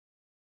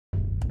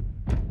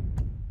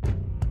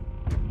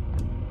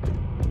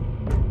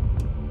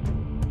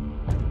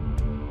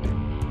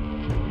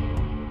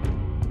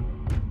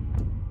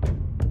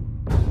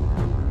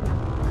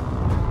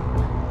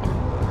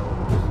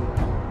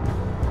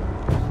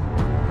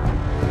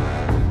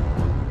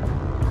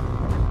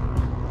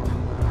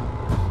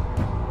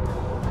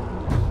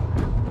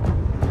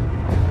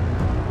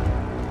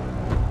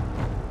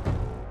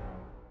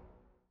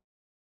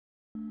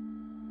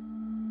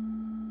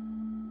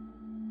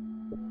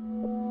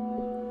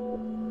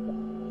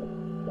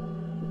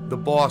The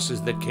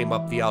bosses that came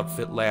up the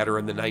outfit ladder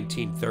in the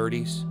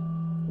 1930s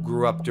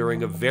grew up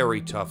during a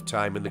very tough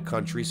time in the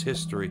country's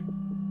history.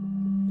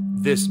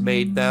 This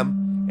made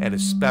them an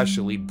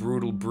especially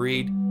brutal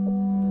breed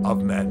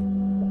of men.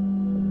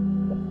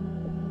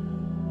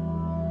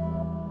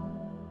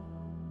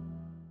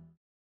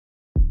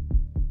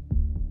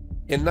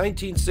 In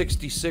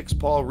 1966,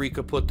 Paul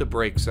Ricca put the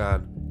brakes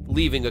on,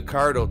 leaving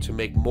Accardo to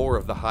make more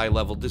of the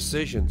high-level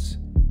decisions.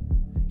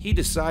 He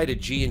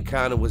decided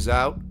Giancana was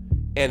out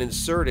and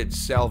inserted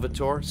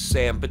Salvatore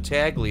Sam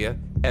Battaglia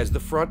as the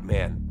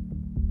frontman.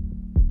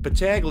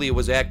 Battaglia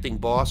was acting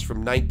boss from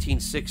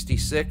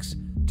 1966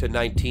 to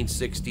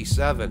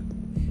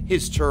 1967.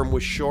 His term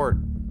was short,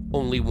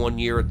 only 1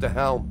 year at the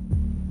helm.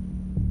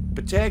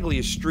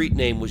 Battaglia's street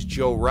name was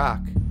Joe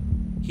Rock.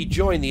 He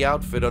joined the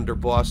outfit under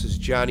bosses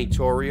Johnny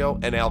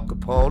Torrio and Al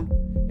Capone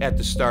at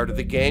the start of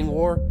the gang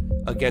war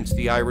against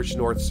the Irish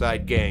North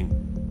Side Gang.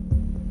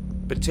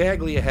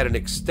 Battaglia had an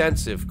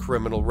extensive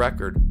criminal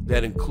record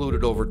that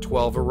included over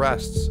 12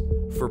 arrests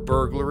for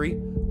burglary,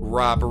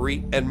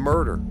 robbery, and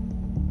murder.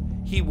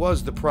 He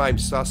was the prime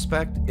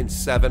suspect in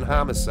 7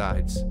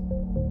 homicides.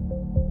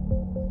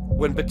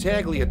 When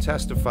Battaglia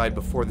testified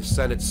before the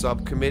Senate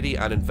Subcommittee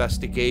on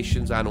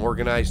Investigations on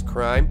Organized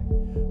Crime,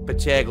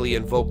 Battaglia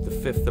invoked the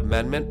Fifth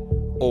Amendment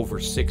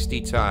over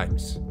 60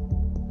 times.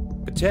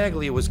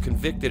 Battaglia was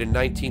convicted in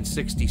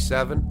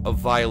 1967 of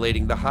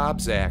violating the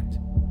Hobbs Act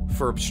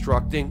for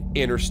obstructing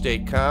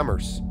interstate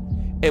commerce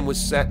and was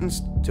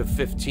sentenced to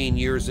 15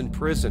 years in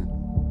prison.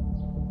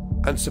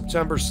 On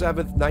September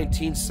 7,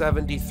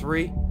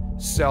 1973,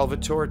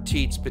 Salvatore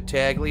Tietz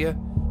Battaglia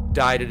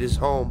died at his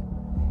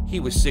home. He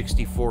was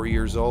 64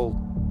 years old.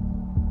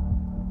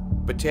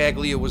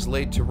 Battaglia was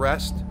laid to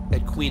rest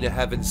at Queen of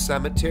Heaven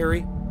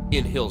Cemetery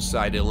in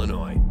Hillside,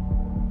 Illinois.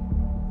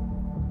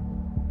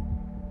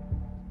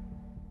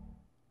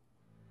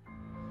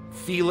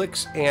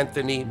 Felix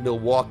Anthony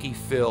Milwaukee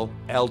Phil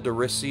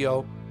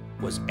Aldericio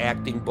was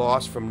acting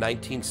boss from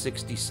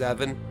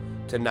 1967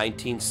 to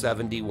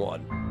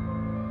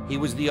 1971. He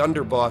was the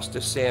underboss to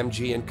Sam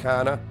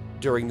Giancana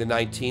during the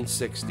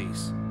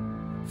 1960s.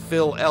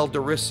 Phil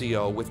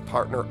Aldericio, with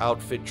partner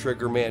outfit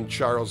triggerman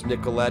Charles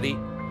Nicoletti,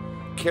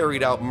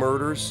 carried out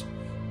murders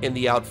in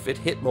the outfit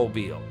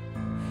Hitmobile.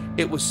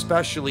 It was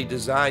specially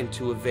designed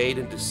to evade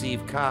and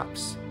deceive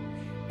cops,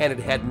 and it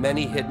had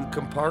many hidden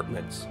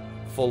compartments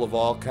full of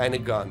all kinds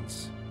of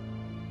guns.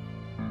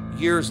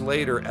 Years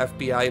later,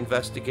 FBI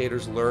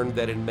investigators learned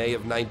that in May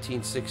of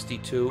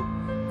 1962,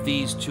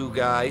 these 2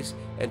 guys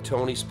and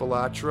Tony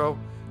Spilotro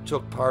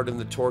took part in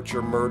the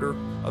torture murder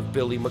of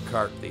Billy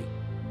McCarthy.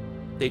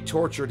 They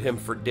tortured him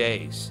for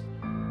days,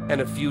 and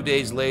a few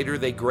days later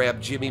they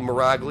grabbed Jimmy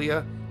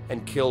Miraglia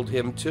and killed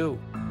him too.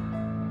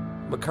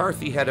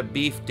 McCarthy had a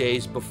beef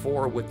days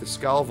before with the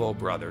Scalvo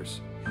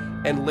brothers,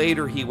 and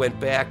later he went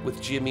back with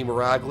Jimmy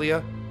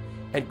Miraglia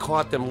and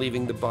caught them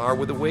leaving the bar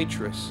with a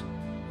waitress.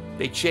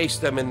 They chased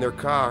them in their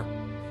car,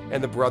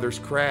 and the brothers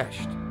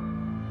crashed,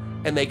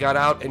 and they got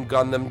out and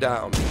gunned them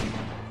down.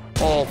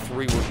 All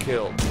 3 were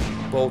killed,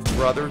 both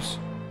brothers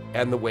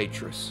and the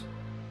waitress.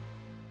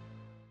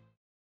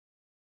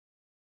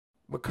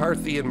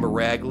 McCarthy and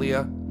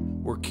Miraglia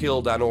were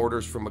killed on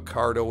orders from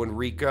Accardo and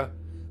Ricca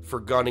for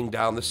gunning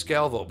down the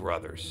Scalvo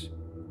brothers.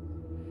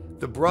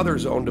 The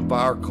brothers owned a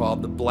bar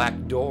called the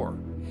Black Door,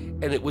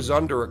 and it was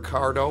under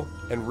Accardo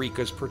and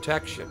Ricca's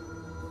protection.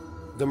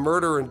 The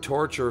murder and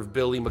torture of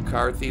Billy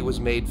McCarthy was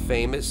made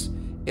famous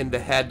in the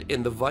Head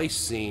in the Vice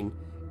scene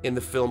in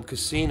the film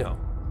Casino.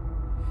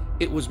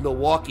 It was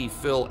Milwaukee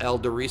Phil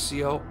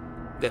Aldericio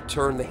that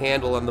turned the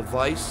handle on the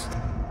vice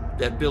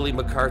that Billy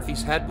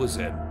McCarthy's head was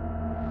in,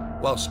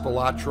 while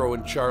Spilotro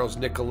and Charles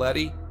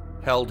Nicoletti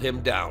held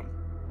him down.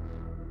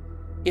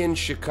 In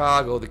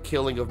Chicago, the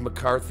killing of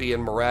McCarthy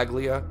and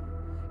Miraglia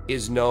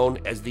is known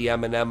as the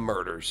M&M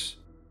murders.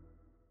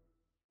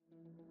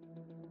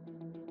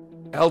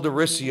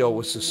 Aldericio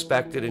was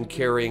suspected in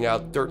carrying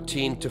out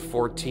 13 to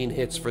 14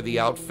 hits for the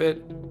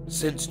outfit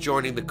since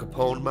joining the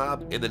Capone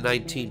mob in the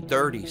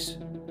 1930s.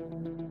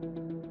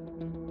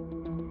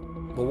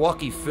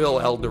 Milwaukee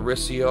Phil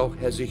Aldericio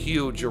has a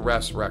huge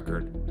arrest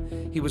record.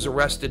 He was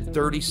arrested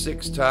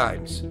 36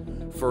 times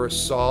for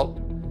assault,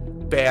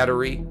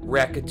 battery,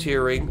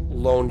 racketeering,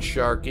 loan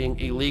sharking,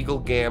 illegal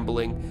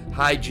gambling,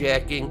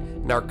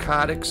 hijacking,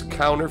 narcotics,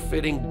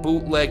 counterfeiting,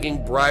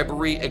 bootlegging,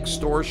 bribery,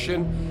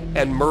 extortion,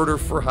 and murder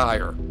for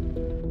hire.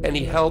 And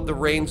he held the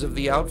reins of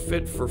the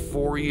outfit for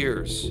 4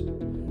 years.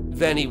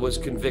 Then he was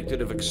convicted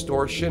of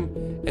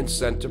extortion and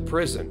sent to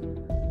prison.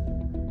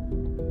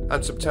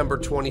 On September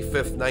 25,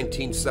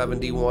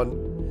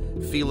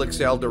 1971, Felix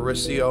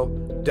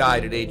Aldericio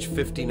died at age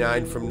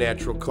 59 from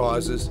natural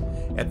causes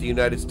at the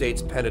United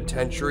States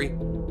Penitentiary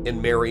in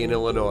Marion,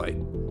 Illinois.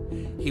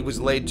 He was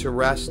laid to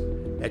rest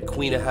at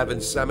Queen of Heaven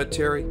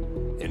Cemetery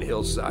in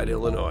Hillside,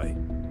 Illinois.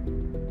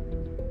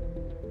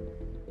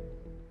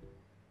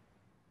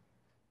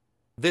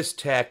 This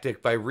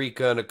tactic by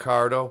Ricca and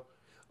Accardo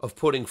of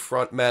putting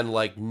front men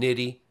like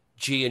Nitti,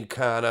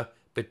 Giancana,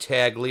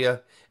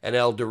 Battaglia, and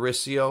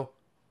Aldericio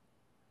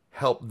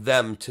helped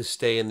them to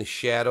stay in the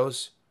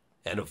shadows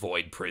and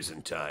avoid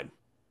prison time.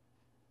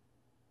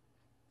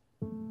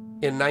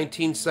 In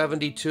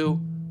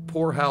 1972,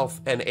 poor health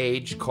and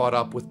age caught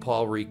up with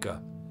Paul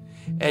Ricca,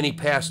 and he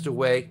passed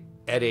away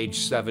at age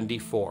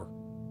 74.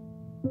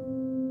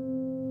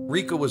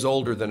 Ricca was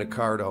older than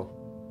Accardo,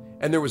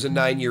 and there was a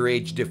 9-year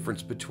age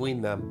difference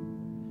between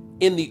them.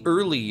 In the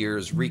early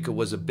years, Ricca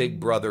was a big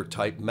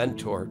brother-type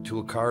mentor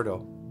to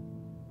Accardo.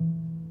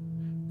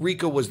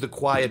 Ricca was the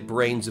quiet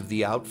brains of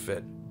the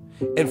outfit,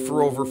 and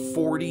for over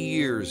 40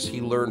 years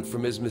he learned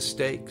from his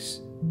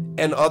mistakes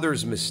and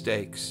others'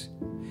 mistakes,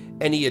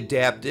 and he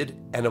adapted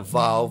and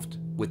evolved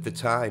with the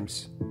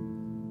times.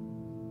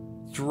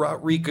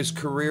 Throughout Ricca's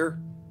career,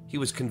 he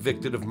was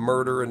convicted of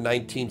murder in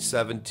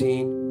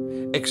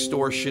 1917,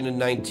 extortion in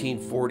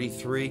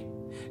 1943,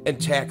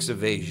 and tax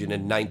evasion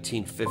in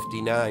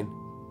 1959.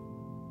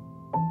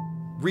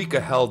 Ricca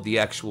held the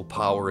actual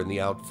power in the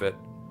outfit,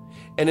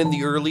 and in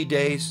the early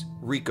days,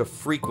 Ricca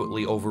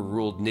frequently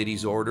overruled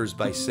Nitty's orders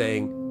by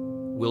saying,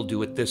 "We'll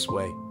do it this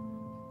way.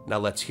 Now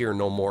let's hear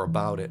no more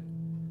about it."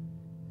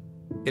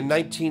 In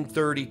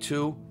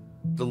 1932,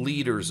 the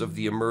leaders of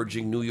the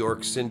emerging New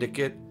York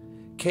syndicate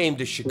came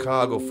to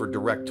Chicago for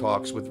direct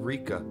talks with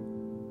Ricca.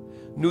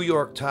 New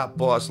York top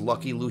boss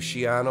Lucky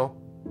Luciano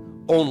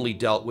only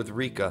dealt with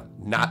Ricca,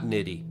 not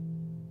Nitty.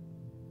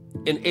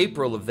 In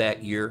April of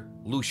that year,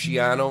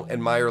 Luciano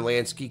and Meyer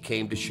Lansky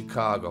came to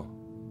Chicago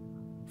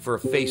for a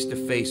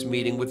face-to-face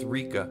meeting with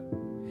Ricca.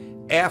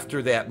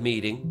 After that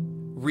meeting,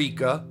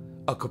 Ricca,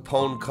 a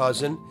Capone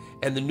cousin,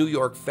 and the New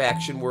York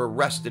faction were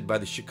arrested by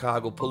the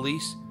Chicago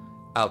police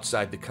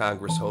outside the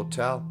Congress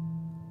Hotel.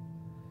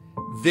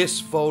 This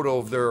photo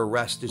of their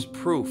arrest is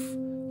proof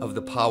of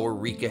the power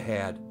Ricca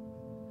had.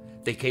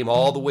 They came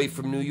all the way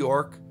from New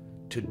York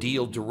to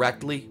deal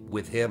directly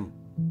with him.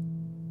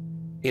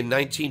 In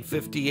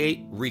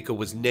 1958, Ricca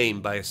was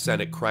named by a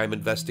Senate crime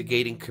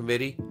investigating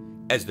committee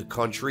as the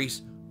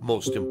country's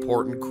most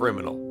important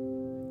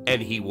criminal,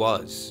 and he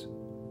was.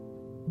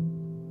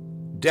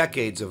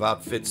 Decades of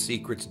outfit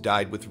secrets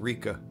died with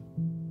Ricca.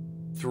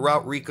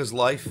 Throughout Ricca's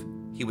life,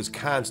 he was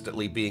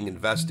constantly being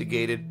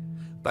investigated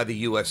by the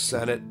U.S.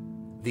 Senate,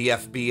 the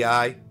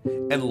FBI,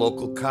 and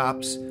local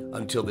cops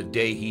until the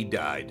day he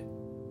died.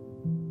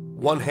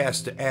 One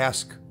has to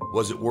ask,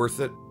 was it worth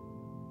it?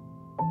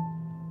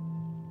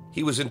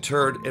 He was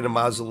interred in a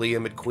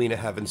mausoleum at Queen of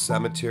Heaven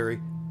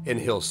Cemetery in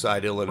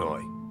Hillside,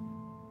 Illinois.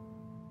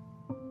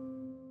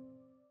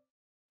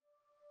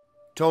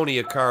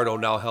 Tony Accardo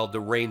now held the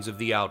reins of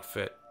the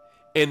outfit,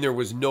 and there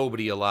was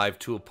nobody alive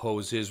to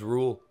oppose his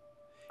rule.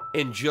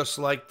 And just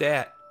like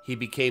that, he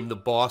became the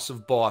boss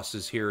of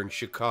bosses here in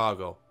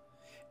Chicago,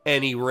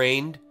 and he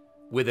reigned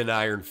with an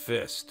iron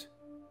fist.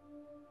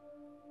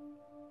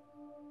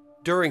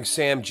 During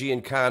Sam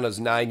Giancana's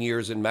 9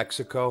 years in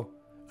Mexico,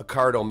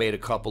 Accardo made a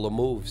couple of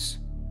moves.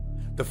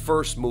 The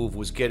first move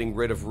was getting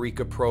rid of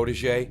Ricca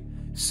protege,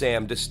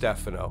 Sam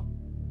DeStefano.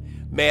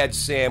 Mad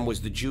Sam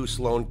was the juice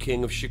loan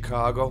king of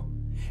Chicago,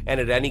 and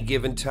at any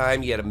given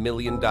time he had $1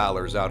 million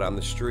out on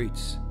the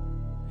streets.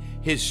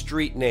 His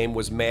street name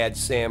was Mad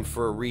Sam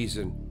for a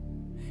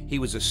reason. He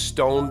was a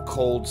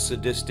stone-cold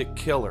sadistic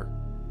killer.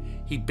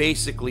 He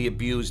basically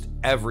abused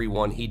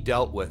everyone he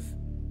dealt with,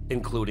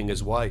 including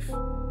his wife.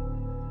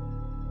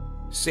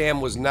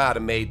 Sam was not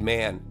a made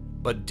man,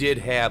 but did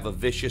have a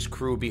vicious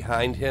crew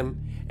behind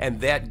him, and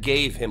that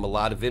gave him a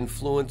lot of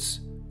influence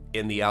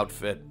in the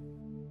outfit.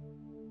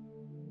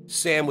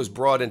 Sam was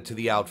brought into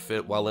the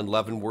outfit while in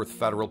Leavenworth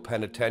Federal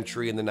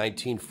Penitentiary in the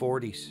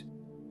 1940s.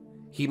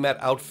 He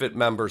met outfit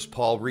members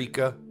Paul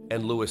Ricca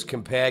and Louis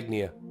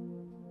Campagna.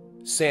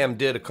 Sam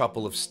did a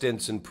couple of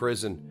stints in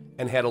prison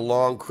and had a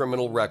long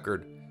criminal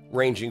record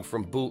ranging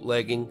from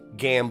bootlegging,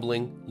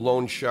 gambling,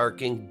 loan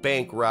sharking,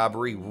 bank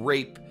robbery,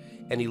 rape,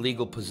 and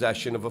illegal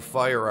possession of a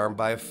firearm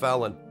by a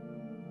felon.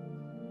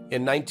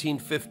 In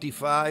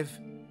 1955,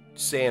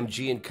 Sam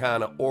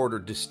Giancana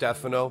ordered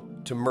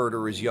DeStefano to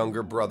murder his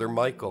younger brother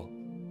Michael.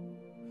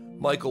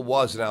 Michael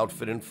was an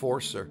outfit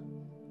enforcer.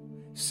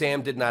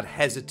 Sam did not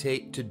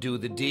hesitate to do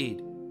the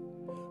deed.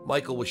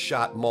 Michael was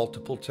shot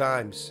multiple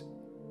times.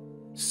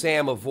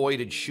 Sam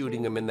avoided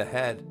shooting him in the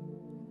head.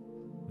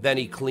 Then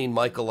he cleaned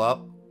Michael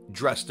up,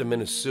 dressed him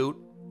in a suit,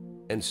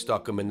 and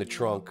stuck him in the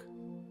trunk.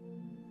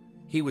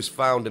 He was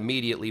found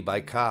immediately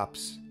by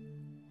cops.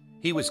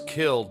 He was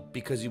killed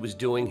because he was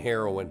doing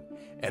heroin,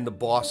 and the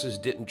bosses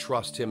didn't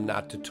trust him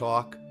not to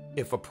talk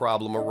if a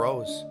problem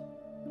arose.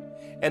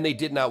 And they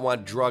did not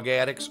want drug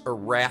addicts or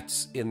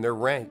rats in their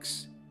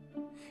ranks.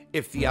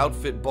 If the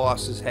outfit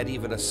bosses had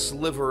even a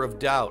sliver of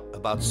doubt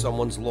about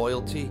someone's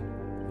loyalty,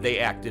 they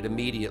acted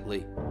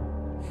immediately.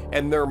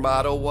 And their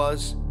motto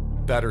was,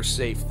 better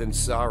safe than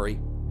sorry.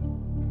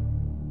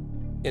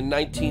 In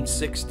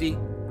 1960,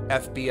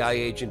 FBI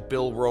agent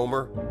Bill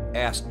Romer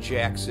asked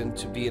Jackson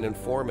to be an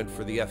informant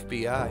for the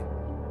FBI.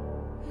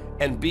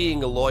 And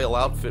being a loyal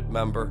outfit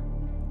member,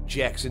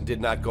 Jackson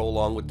did not go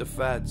along with the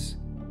feds.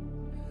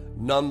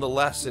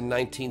 Nonetheless, in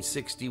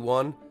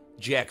 1961,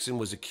 Jackson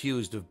was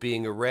accused of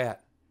being a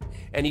rat,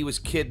 and he was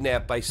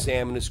kidnapped by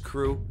Sam and his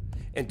crew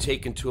and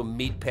taken to a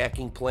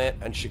meatpacking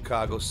plant on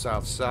Chicago's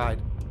South Side.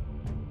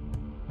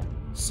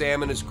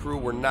 Sam and his crew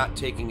were not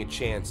taking a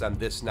chance on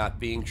this not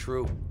being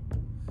true,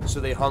 so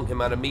they hung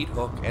him on a meat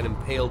hook and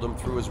impaled him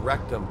through his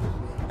rectum,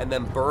 and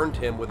then burned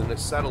him with an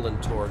acetylene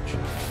torch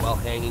while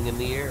hanging in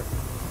the air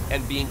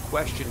and being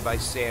questioned by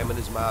Sam and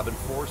his mob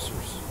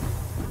enforcers.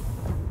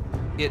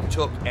 It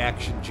took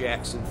Action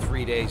Jackson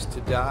 3 days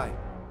to die.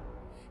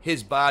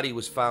 His body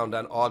was found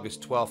on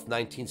August 12,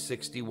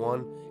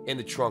 1961, in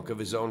the trunk of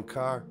his own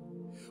car,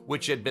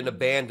 which had been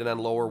abandoned on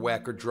Lower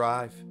Wacker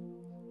Drive.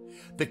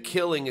 The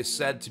killing is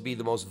said to be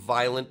the most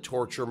violent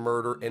torture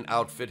murder in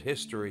outfit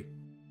history.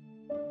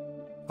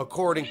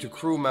 According to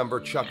crew member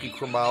Chucky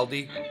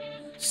Cromaldi,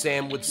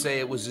 Sam would say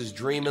it was his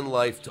dream in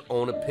life to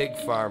own a pig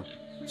farm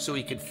so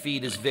he could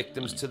feed his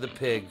victims to the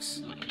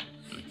pigs.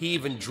 He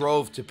even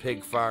drove to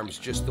pig farms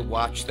just to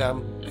watch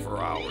them for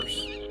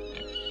hours.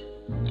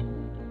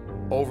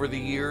 Over the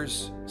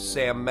years,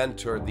 Sam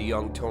mentored the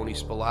young Tony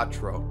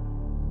Spilotro.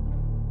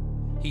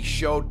 He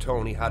showed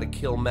Tony how to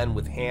kill men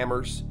with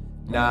hammers,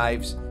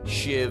 knives,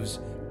 shivs,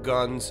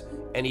 guns,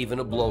 and even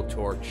a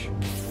blowtorch.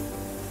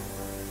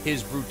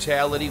 His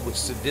brutality was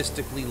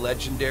sadistically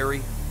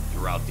legendary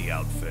throughout the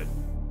outfit.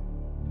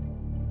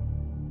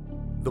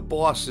 The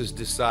bosses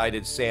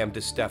decided Sam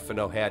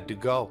DiStefano had to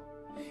go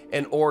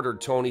and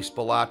ordered Tony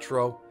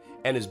Spilotro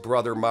and his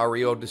brother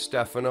Mario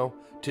DiStefano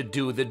to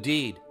do the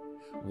deed,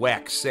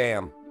 whack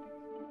Sam.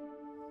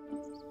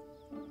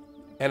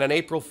 And on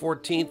April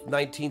 14th,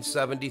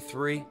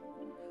 1973,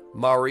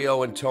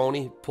 Mario and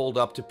Tony pulled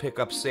up to pick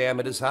up Sam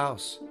at his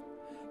house.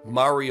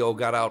 Mario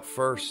got out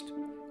first,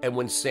 and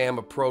when Sam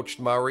approached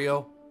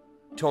Mario,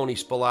 Tony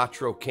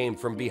Spilotro came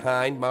from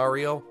behind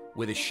Mario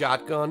with his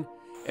shotgun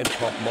and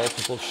pumped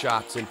multiple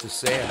shots into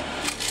Sam.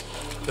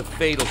 The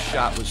fatal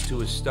shot was to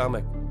his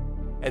stomach,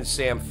 and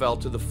Sam fell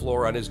to the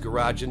floor on his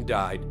garage and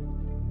died.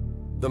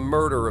 The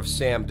murder of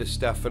Sam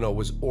DiStefano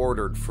was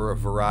ordered for a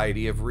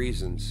variety of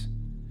reasons.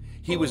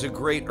 He was a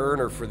great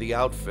earner for the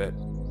outfit,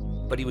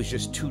 but he was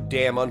just too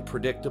damn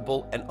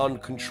unpredictable and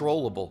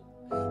uncontrollable.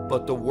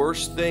 But the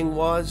worst thing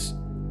was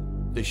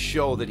the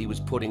show that he was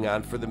putting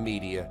on for the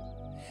media.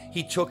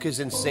 He took his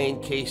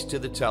insane case to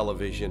the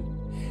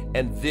television,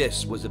 and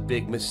this was a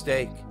big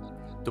mistake.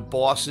 The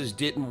bosses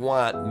didn't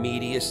want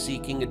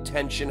media-seeking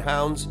attention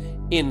hounds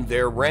in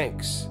their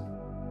ranks.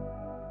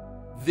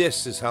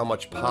 This is how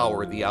much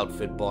power the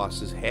outfit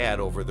bosses had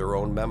over their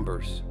own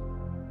members.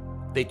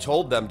 They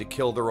told them to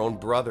kill their own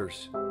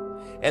brothers,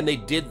 and they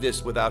did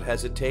this without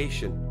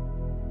hesitation.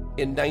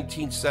 In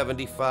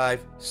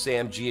 1975,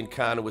 Sam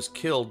Giancana was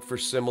killed for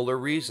similar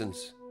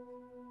reasons.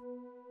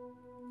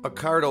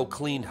 Accardo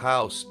cleaned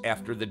house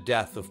after the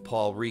death of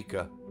Paul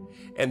Ricca,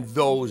 and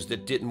those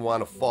that didn't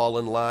want to fall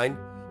in line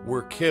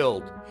were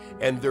killed,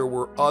 and there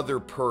were other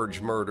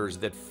purge murders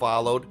that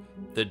followed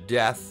the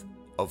death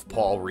of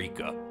Paul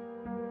Ricca.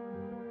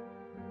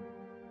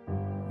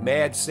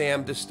 Mad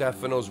Sam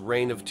DiStefano's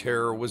reign of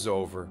terror was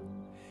over,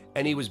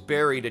 and he was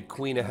buried at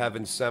Queen of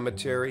Heaven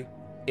Cemetery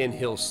in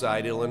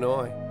Hillside,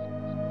 Illinois.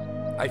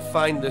 I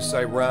find this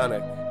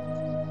ironic.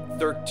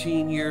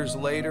 13 years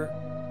later,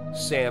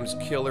 Sam's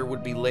killer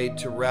would be laid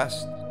to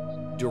rest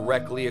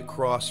directly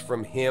across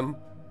from him,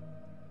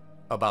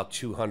 about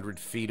 200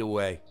 feet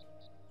away.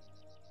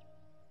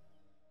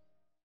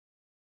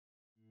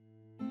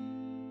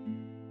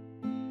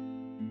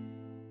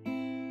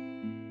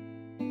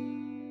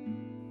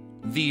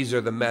 These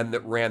are the men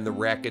that ran the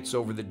rackets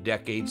over the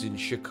decades in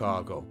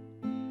Chicago.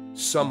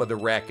 Some of the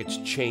rackets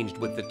changed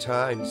with the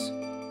times,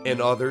 and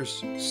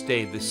others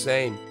stayed the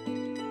same.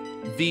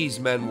 These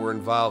men were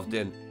involved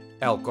in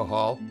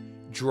alcohol,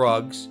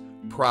 drugs,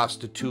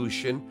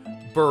 prostitution,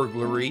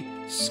 burglary,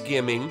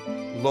 skimming,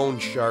 loan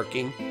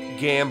sharking,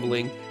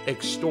 gambling,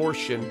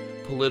 extortion,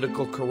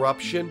 political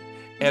corruption,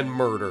 and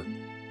murder.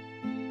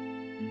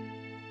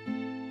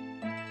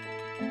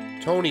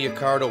 Tony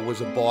Accardo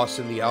was a boss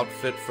in the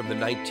outfit from the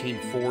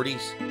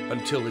 1940s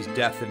until his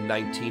death in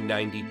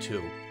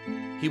 1992.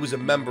 He was a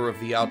member of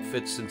the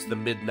outfit since the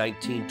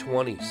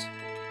mid-1920s.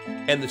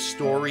 And the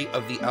story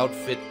of the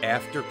outfit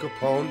after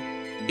Capone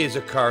is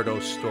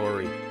Accardo's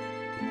story.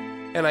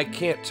 And I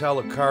can't tell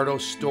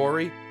Accardo's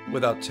story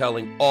without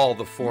telling all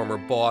the former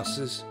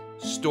bosses'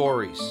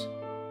 stories.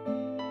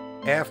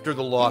 After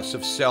the loss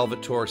of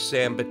Salvatore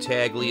Sam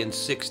Battaglia in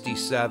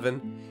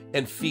 '67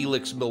 and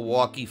Felix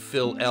Milwaukee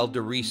Phil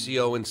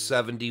Aldericio in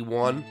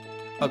 '71,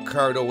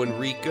 Accardo and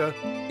Ricca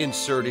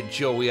inserted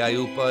Joey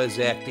Aiuppa as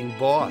acting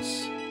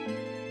boss.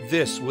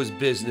 This was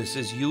business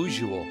as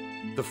usual.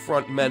 The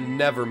front men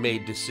never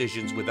made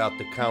decisions without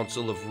the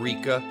counsel of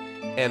Ricca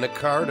and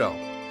Accardo.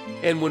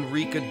 And when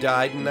Ricca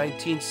died in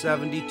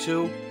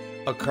 1972,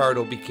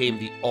 Accardo became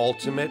the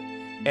ultimate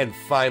and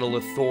final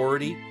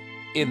authority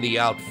in the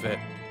outfit.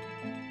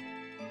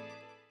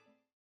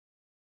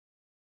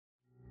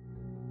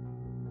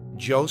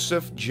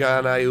 Joseph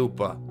John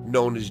Aiuppa,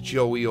 known as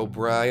Joey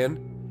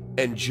O'Brien,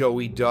 and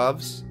Joey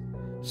Doves,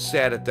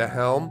 sat at the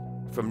helm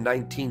from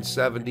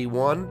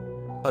 1971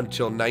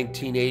 until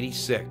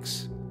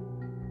 1986.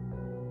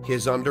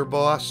 His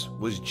underboss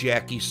was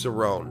Jackie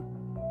Cerrone,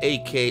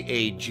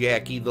 aka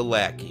Jackie the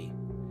Lackey.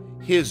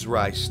 His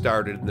rise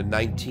started in the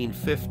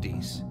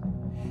 1950s.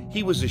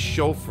 He was a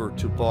chauffeur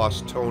to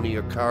boss Tony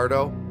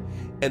Accardo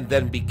and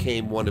then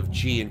became one of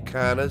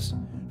Giancana's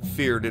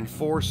feared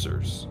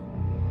enforcers.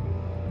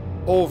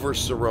 Over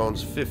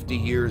Cerrone's 50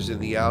 years in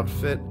the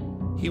outfit,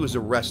 he was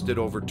arrested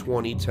over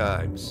 20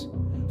 times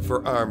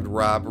for armed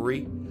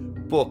robbery,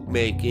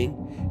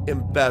 bookmaking,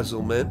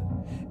 embezzlement,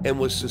 and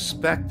was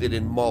suspected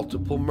in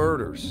multiple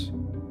murders.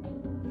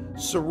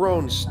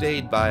 Cerrone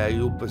stayed by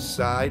Aiuppa's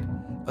side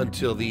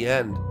until the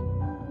end,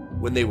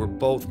 when they were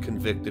both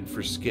convicted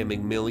for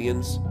skimming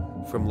millions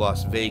from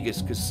Las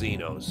Vegas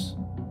casinos,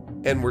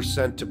 and were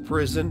sent to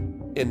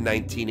prison in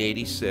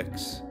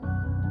 1986.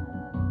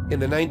 In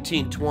the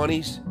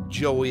 1920s,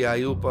 Joey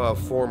Aiuppa, a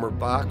former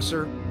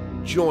boxer,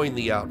 joined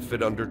the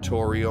outfit under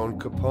Torrione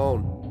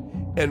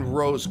Capone and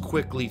rose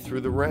quickly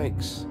through the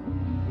ranks.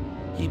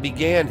 He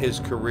began his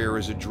career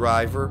as a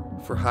driver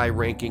for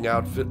high-ranking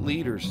outfit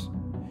leaders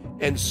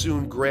and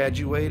soon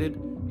graduated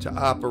to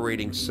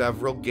operating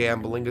several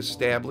gambling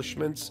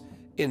establishments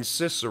in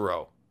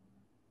Cicero.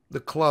 The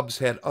clubs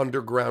had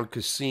underground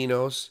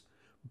casinos,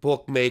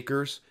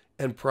 bookmakers,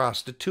 and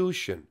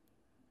prostitution.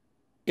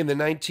 In the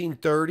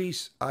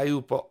 1930s,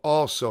 Aiuppa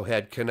also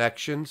had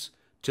connections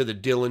to the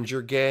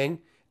Dillinger Gang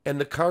and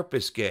the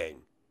Karpis Gang.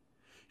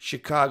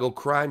 Chicago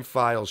Crime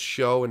Files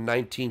show in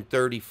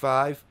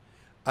 1935,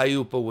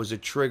 Aiuppa was a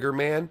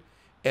triggerman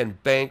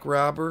and bank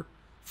robber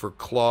for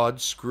Claude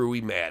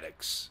Screwy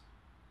Maddox.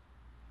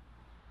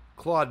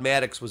 Claude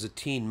Maddox was a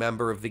teen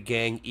member of the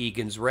gang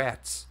Egan's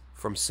Rats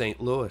from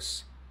St.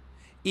 Louis.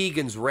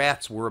 Egan's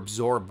Rats were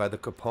absorbed by the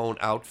Capone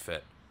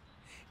outfit,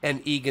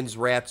 and Egan's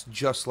Rats,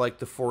 just like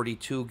the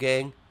 42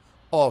 gang,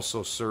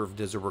 also served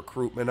as a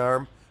recruitment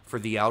arm for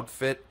the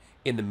outfit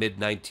in the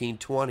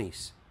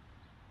mid-1920s.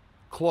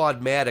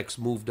 Claude Maddox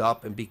moved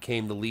up and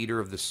became the leader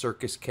of the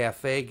Circus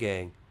Cafe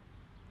gang.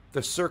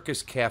 The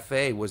Circus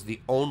Cafe was the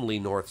only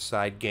North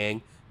Side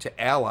gang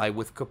to ally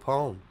with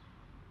Capone.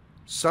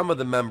 Some of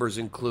the members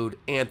include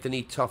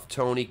Anthony Tough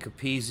Tony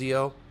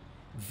Capizio,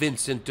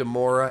 Vincent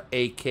DeMora,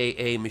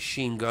 a.k.a.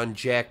 Machine Gun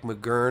Jack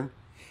McGurn,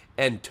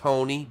 and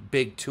Tony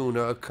Big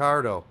Tuna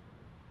Accardo.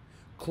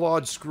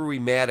 Claude Screwy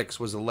Maddox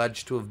was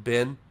alleged to have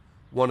been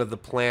one of the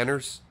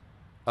planners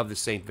of the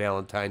St.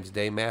 Valentine's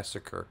Day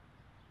Massacre.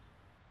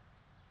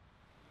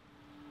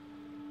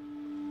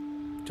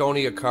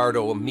 Tony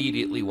Accardo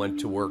immediately went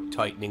to work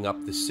tightening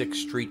up the 6th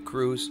Street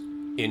crews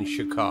in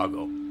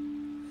Chicago.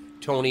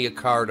 Tony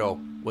Accardo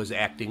was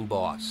acting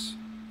boss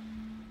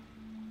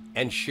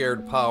and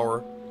shared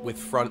power with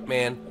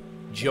frontman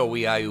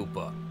Joey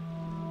Aiuppa.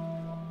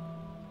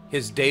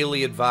 His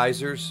daily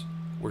advisors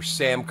were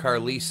Sam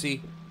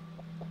Carlisi,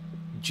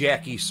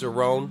 Jackie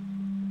Cerrone,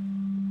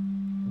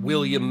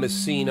 William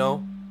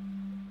Messino,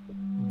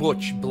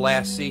 Butch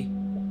Blassie,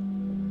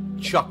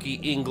 Chucky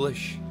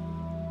English,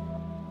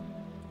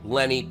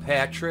 Lenny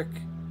Patrick,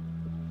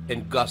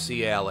 and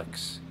Gussie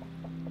Alex.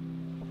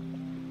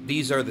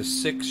 These are the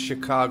 6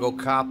 Chicago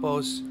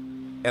capos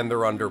and their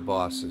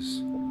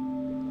underbosses.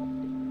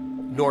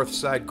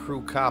 Northside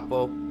Crew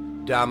capo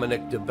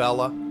Dominic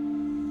DeBella,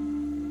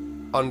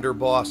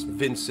 underboss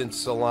Vincent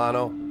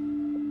Solano,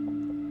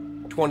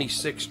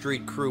 26th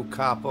Street Crew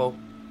capo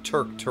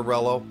Turk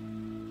Torello,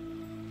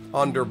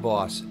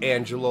 underboss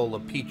Angelo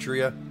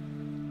LaPetria,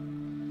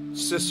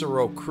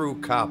 Cicero Crew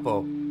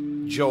capo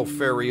Joe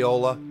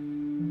Ferriola,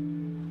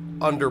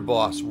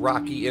 underboss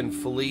Rocky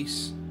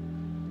Infelice,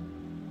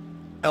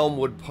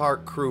 Elmwood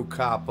Park Crew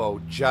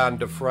capo John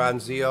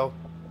DeFranzio,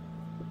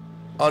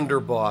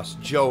 underboss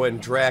Joe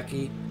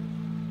Andracki,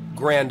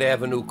 Grand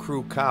Avenue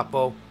Crew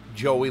capo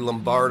Joey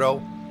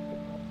Lombardo,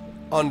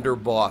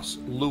 underboss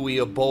Louis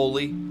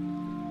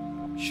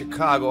Aboli,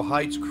 Chicago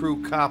Heights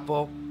Crew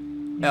capo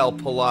El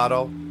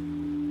Pilato,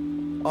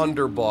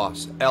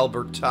 underboss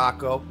Albert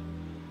Taco,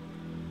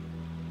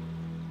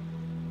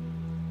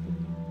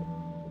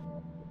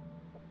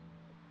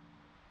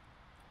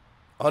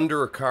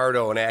 under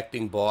Accardo and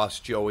acting boss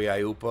Joey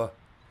Aiuppa,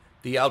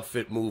 the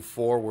outfit moved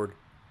forward,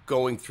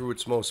 going through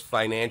its most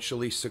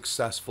financially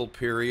successful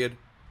period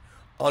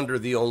under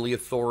the only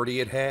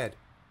authority it had,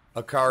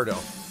 Accardo.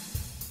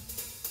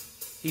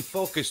 He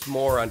focused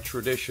more on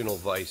traditional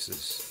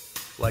vices,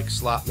 like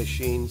slot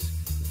machines,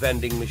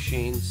 vending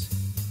machines,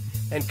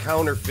 and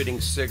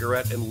counterfeiting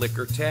cigarette and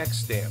liquor tax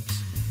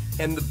stamps.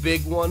 And the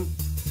big one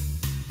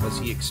was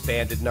he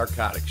expanded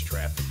narcotics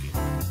trafficking.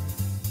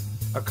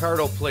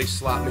 Accardo placed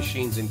slot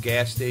machines in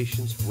gas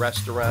stations,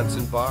 restaurants,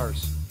 and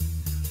bars.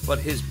 But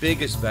his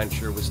biggest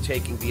venture was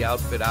taking the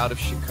outfit out of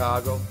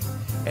Chicago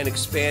and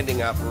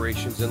expanding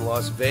operations in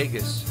Las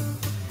Vegas.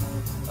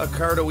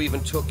 Accardo even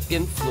took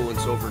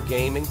influence over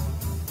gaming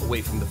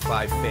away from the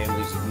 5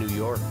 families of New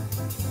York.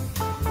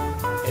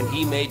 And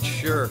he made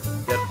sure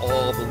that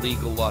all the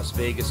legal Las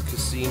Vegas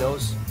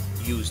casinos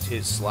used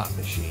his slot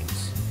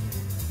machines.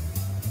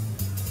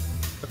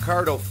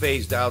 Accardo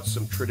phased out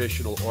some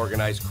traditional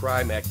organized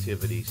crime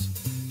activities,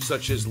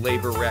 such as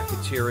labor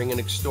racketeering and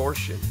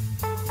extortion.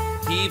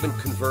 He even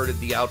converted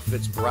the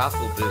outfit's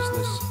brothel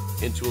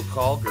business into a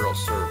call girl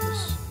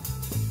service.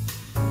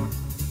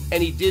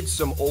 And he did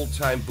some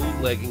old-time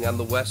bootlegging on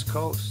the West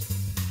Coast.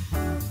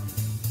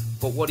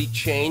 But what he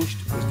changed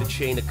was the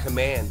chain of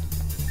command.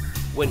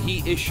 When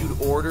he issued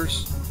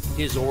orders,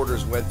 his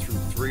orders went through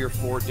 3 or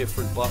 4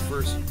 different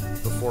buffers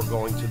before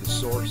going to the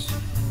source.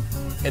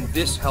 And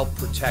this helped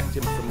protect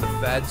him from the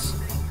feds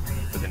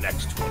for the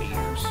next 20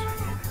 years.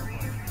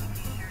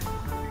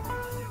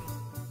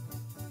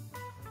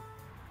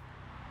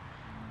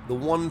 The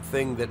one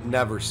thing that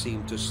never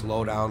seemed to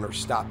slow down or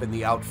stop in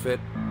the outfit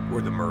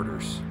were the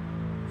murders.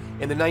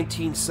 In the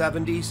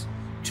 1970s,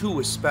 2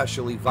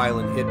 especially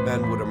violent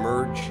hitmen would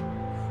emerge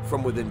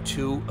from within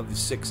 2 of the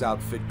 6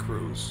 outfit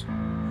crews.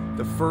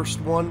 The first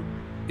one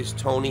is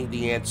Tony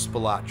the Ant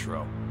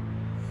Spilotro.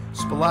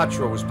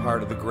 Spilotro was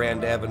part of the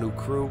Grand Avenue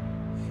crew,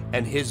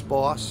 and his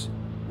boss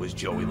was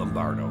Joey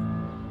Lombardo.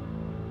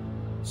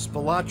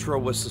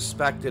 Spilotro was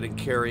suspected in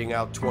carrying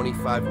out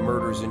 25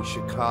 murders in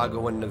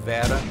Chicago and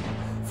Nevada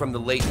from the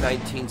late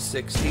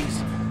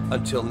 1960s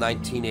until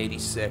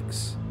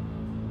 1986.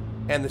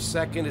 And the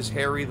second is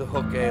Harry the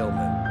Hook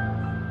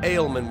Ailman.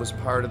 Ailman was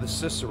part of the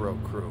Cicero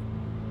crew,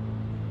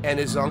 and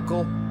his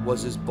uncle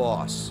was his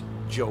boss,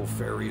 Joe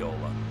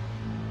Ferriola.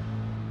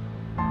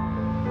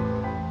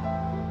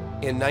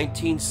 In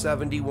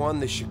 1971,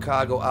 the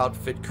Chicago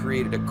outfit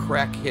created a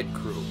crack hit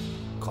crew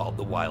called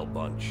the Wild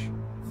Bunch.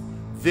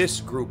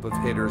 This group of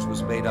hitters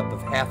was made up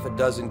of half a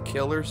dozen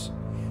killers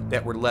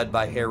that were led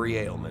by Harry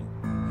Ailman,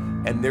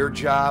 and their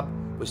job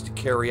was to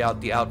carry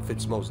out the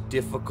outfit's most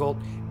difficult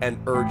and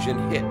urgent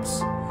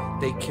hits.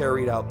 They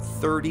carried out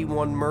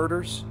 31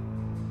 murders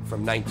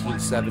from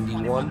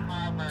 1971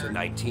 to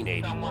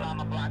 1981.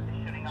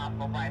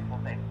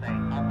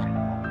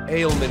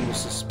 Ailman was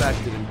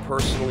suspected in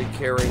personally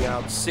carrying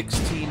out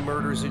 16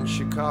 murders in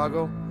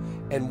Chicago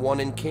and 1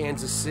 in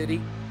Kansas City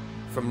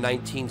from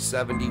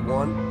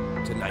 1971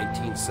 to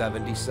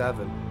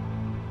 1977.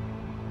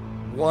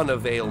 One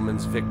of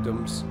Ailman's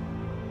victims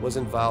was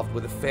involved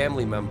with a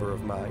family member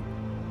of mine.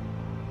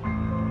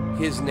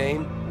 His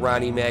name,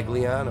 Ronnie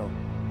Magliano.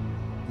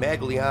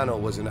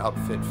 Magliano was an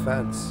outfit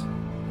fence.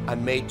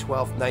 On May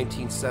 12,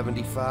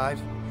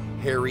 1975,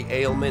 Harry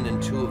Ailman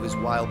and 2 of his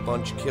Wild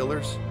Bunch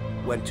killers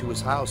went to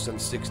his house on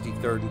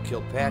 63rd and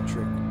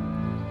Kilpatrick,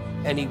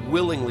 and he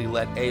willingly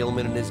let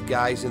Ailman and his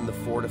guys in the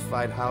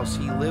fortified house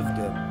he lived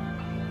in.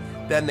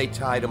 Then they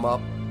tied him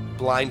up,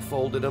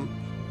 blindfolded him,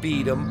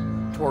 beat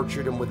him,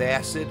 tortured him with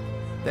acid.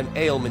 Then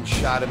Ailman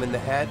shot him in the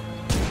head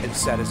and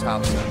set his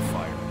house on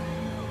fire.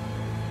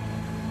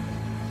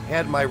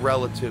 Had my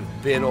relative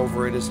been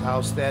over at his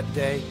house that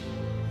day,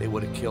 they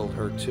would have killed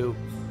her too,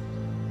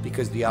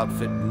 because the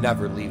outfit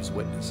never leaves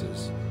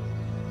witnesses.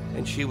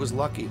 And she was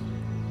lucky,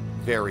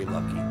 very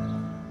lucky.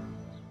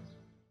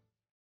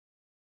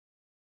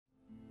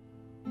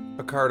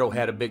 Accardo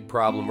had a big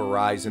problem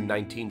arise in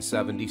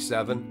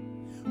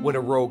 1977 when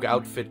a rogue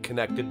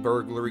outfit-connected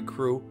burglary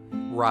crew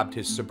robbed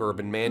his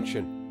suburban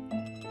mansion.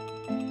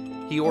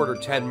 He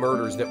ordered 10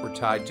 murders that were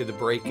tied to the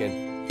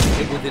break-in,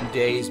 and within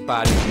days,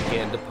 bodies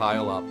began to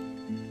pile up.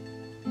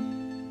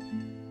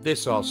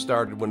 This all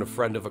started when a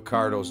friend of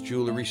Accardo's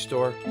jewelry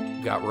store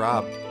got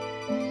robbed.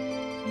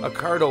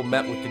 Accardo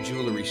met with the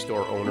jewelry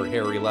store owner,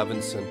 Harry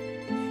Levinson.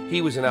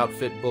 He was an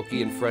outfit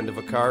bookie and friend of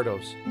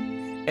Accardo's,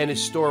 and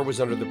his store was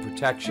under the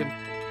protection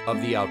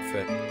of the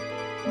outfit.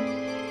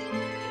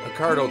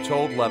 Accardo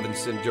told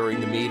Levinson during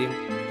the meeting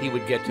he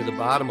would get to the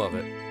bottom of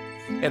it,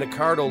 and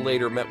Accardo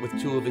later met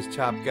with 2 of his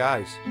top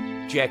guys,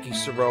 Jackie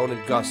Cerrone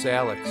and Gus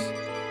Alex,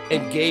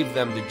 and gave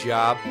them the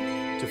job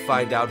to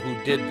find out who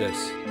did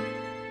this.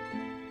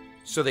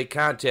 So they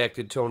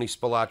contacted Tony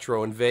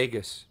Spilotro in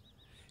Vegas.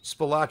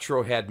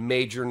 Spilotro had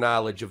major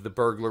knowledge of the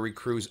burglary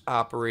crews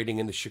operating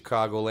in the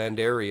Chicagoland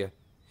area,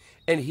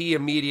 and he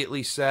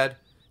immediately said,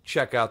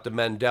 "Check out the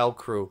Mendel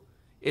crew.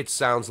 It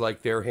sounds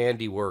like their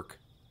handiwork."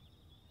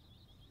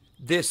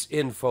 This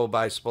info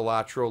by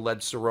Spilotro led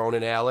Cerrone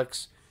and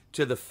Alex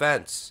to the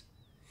fence,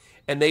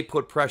 and they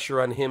put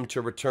pressure on him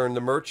to return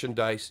the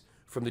merchandise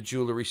from the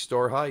jewelry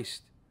store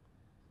heist.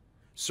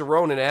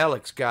 Cerrone and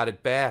Alex got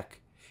it back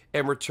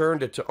and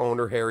returned it to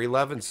owner Harry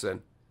Levinson.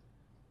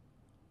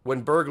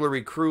 When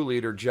burglary crew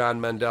leader John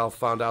Mendel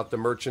found out the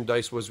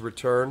merchandise was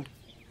returned,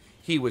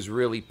 he was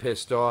really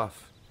pissed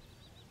off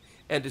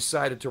and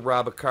decided to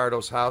rob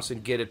Accardo's house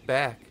and get it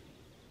back.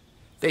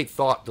 They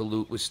thought the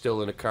loot was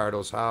still in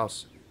Accardo's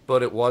house,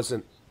 but it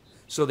wasn't,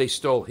 so they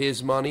stole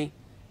his money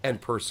and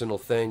personal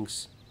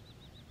things.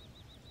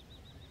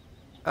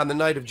 On the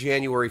night of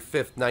January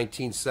 5th,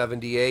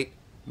 1978,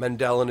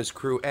 Mendel and his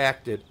crew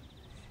acted,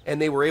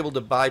 and they were able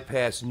to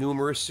bypass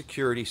numerous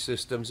security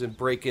systems and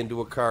break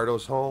into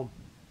Accardo's home.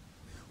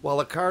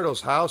 While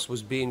Accardo's house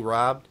was being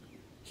robbed,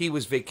 he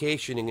was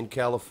vacationing in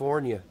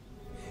California.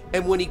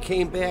 And when he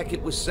came back,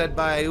 it was said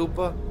by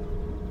Iupa,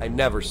 "I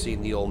never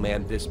seen the old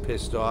man this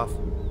pissed off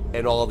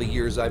in all the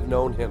years I've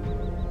known him."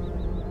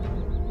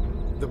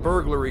 The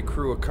burglary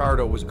crew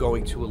Accardo was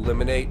going to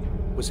eliminate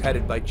was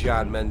headed by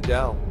John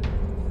Mendel.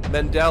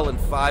 Mendel and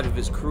 5 of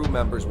his crew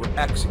members were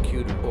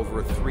executed over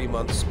a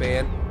 3-month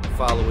span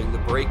following the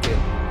break-in.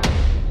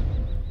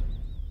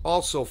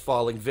 Also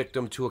falling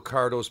victim to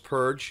Accardo's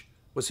purge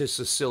was his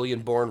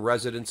Sicilian-born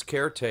residence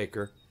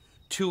caretaker,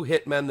 2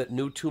 hitmen that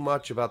knew too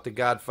much about the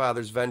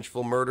Godfather's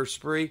vengeful murder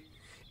spree,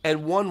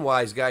 and 1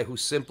 wise guy who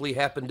simply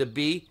happened to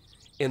be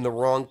in the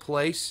wrong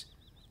place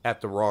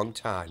at the wrong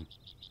time.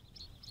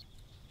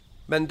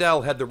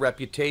 Mendel had the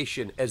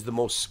reputation as the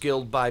most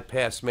skilled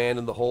bypass man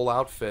in the whole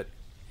outfit,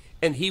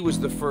 and he was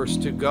the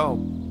first to go.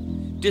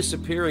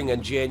 Disappearing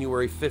on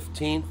January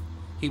 15th,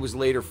 he was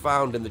later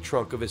found in the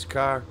trunk of his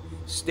car,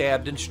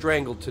 stabbed and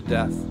strangled to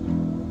death.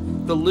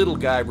 The little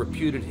guy,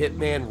 reputed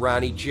hitman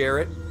Ronnie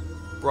Jarrett,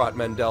 brought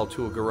Mendel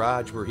to a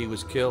garage where he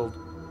was killed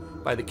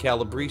by the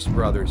Calabrese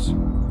brothers.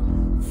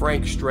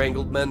 Frank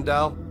strangled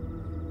Mendel,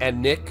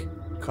 and Nick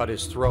cut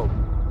his throat.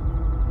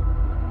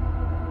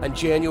 On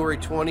January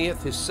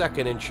 20th, his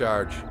second in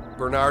charge,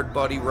 Bernard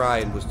Buddy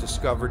Ryan, was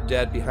discovered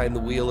dead behind the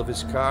wheel of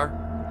his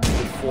car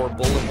with 4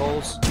 bullet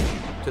holes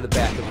to the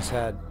back of his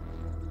head.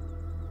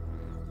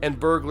 And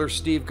burglar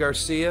Steve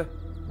Garcia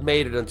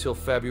made it until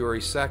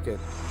February 2nd.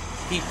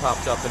 He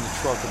popped up in the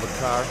trunk of a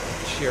car at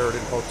the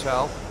Sheraton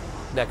Hotel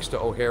next to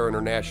O'Hare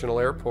International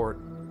Airport.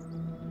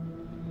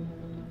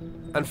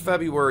 On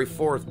February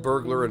 4th,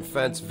 burglar and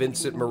fence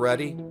Vincent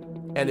Moretti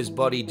and his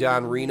buddy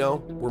Don Reno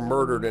were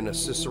murdered in a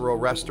Cicero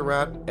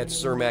restaurant at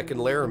Cermak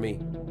and Laramie.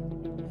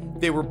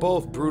 They were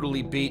both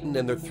brutally beaten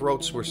and their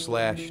throats were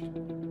slashed.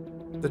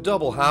 The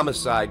double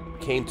homicide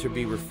came to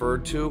be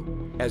referred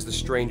to as the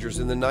Strangers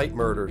in the Night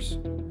murders,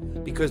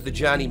 because the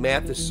Johnny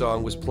Mathis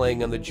song was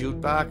playing on the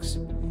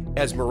jukebox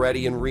as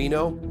Moretti and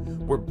Reno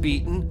were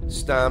beaten,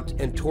 stomped,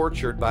 and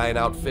tortured by an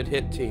outfit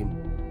hit team.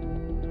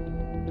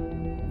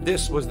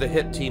 This was the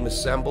hit team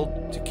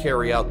assembled to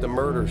carry out the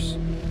murders.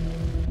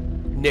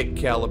 Nick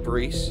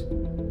Calabrese,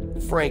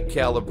 Frank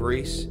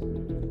Calabrese,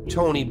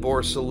 Tony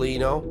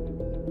Borsellino,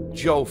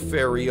 Joe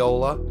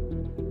Ferriola,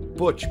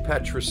 Butch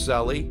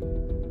Petroselli,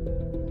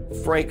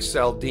 Frank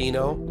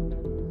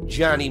Saldino,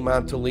 Johnny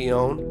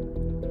Monteleone,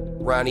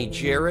 Ronnie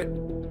Jarrett,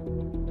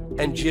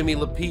 and Jimmy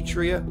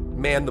LaPetria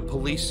manned the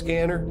police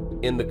scanner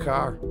in the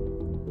car.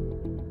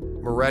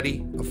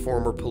 Moretti, a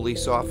former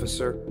police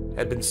officer,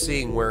 had been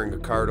seen wearing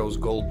Accardo's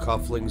gold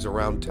cufflinks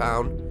around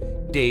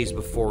town days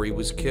before he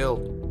was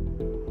killed.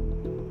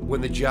 When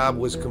the job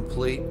was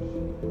complete,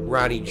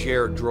 Ronnie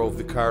Jarrett drove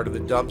the car to the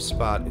dump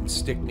spot in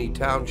Stickney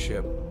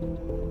Township.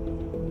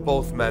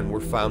 Both men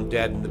were found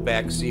dead in the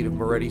back seat of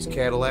Moretti's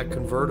Cadillac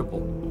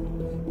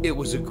convertible. It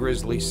was a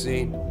grisly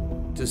scene,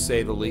 to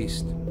say the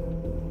least.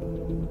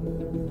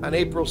 On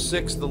April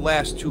 6th, the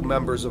last 2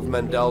 members of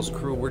Mendel's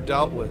crew were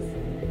dealt with.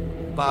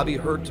 Bobby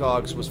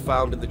Hertogs was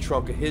found in the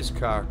trunk of his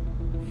car.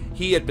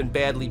 He had been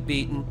badly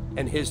beaten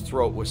and his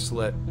throat was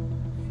slit.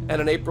 And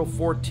on April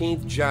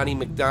 14th, Johnny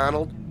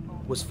McDonald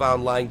was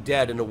found lying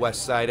dead in a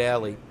West Side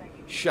alley,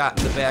 shot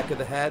in the back of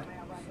the head,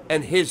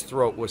 and his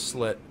throat was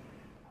slit.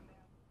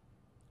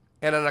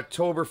 And on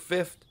October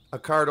 5th,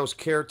 Accardo's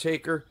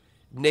caretaker,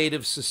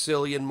 native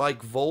Sicilian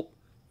Mike Volpe,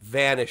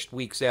 vanished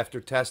weeks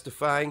after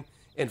testifying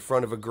in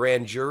front of a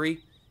grand jury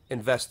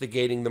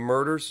investigating the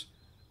murders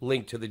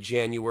linked to the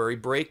January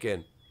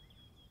break-in.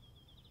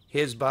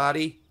 His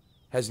body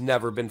has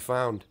never been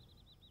found.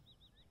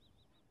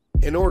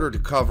 In order to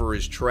cover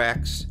his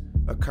tracks,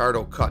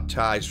 Accardo cut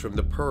ties from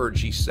the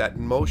purge he set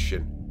in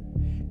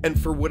motion, and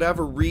for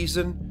whatever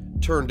reason,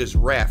 turned his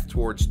wrath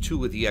towards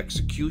 2 of the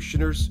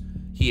executioners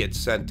he had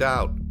sent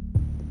out.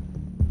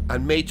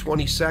 On May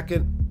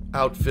 22nd,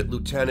 outfit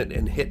lieutenant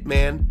and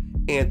hitman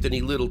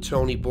Anthony Little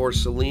Tony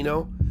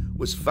Borsellino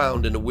was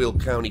found in a Will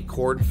County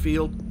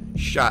cornfield,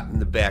 shot in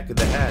the back of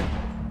the head.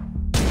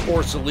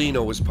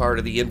 Borsellino was part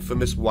of the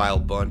infamous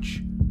Wild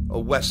Bunch, a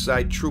West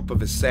Side troupe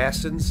of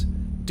assassins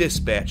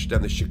dispatched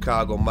on the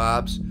Chicago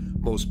mob's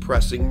most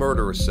pressing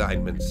murder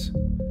assignments.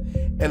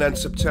 And on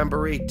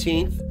September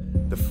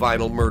 18th, the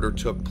final murder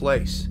took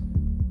place.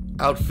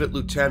 Outfit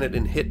lieutenant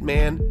and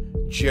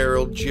hitman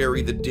Gerald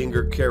Jerry the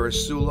Dinger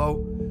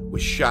Carasulo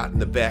was shot in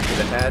the back of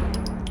the head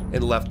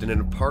and left in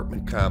an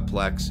apartment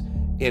complex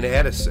in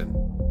Addison.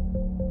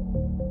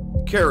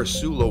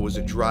 Carasulo was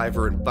a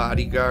driver and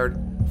bodyguard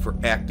for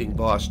acting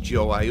boss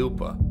Joe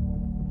Iupa.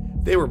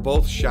 They were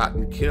both shot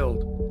and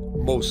killed,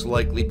 most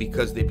likely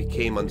because they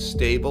became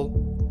unstable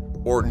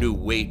or knew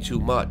way too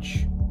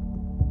much.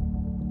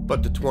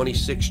 But the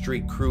 26th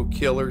Street crew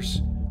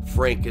killers,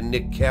 Frank and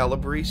Nick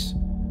Calabrese,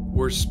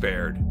 were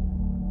spared.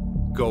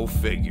 Go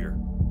figure.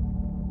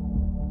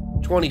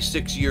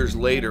 26 years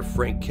later,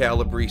 Frank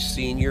Calabrese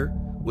Sr.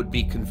 would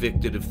be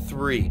convicted of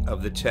 3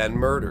 of the 10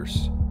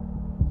 murders.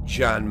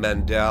 John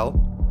Mendel,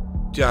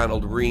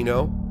 Donald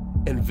Reno,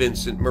 and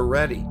Vincent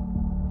Moretti.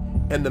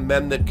 And the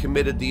men that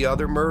committed the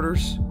other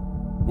murders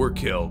were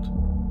killed.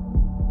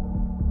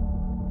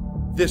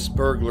 This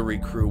burglary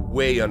crew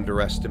way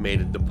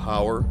underestimated the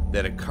power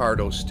that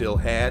Accardo still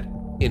had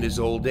in his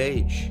old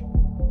age.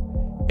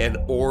 And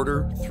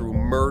order through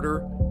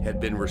murder had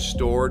been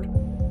restored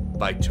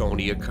by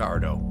Tony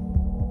Accardo.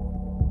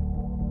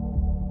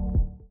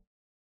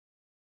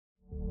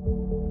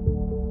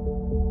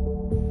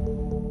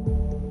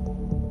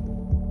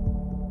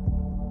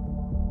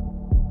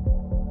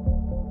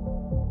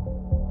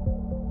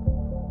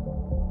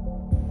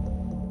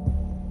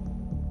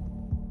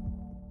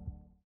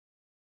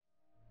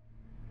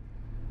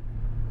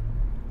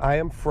 I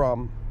am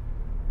from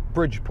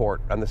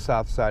Bridgeport on the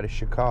south side of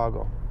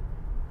Chicago.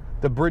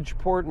 The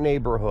Bridgeport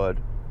neighborhood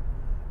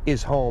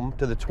is home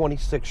to the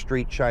 26th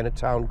Street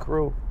Chinatown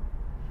crew.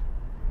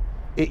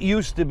 It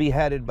used to be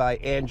headed by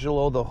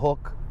Angelo the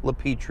Hook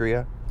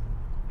LaPetria,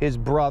 his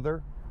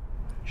brother,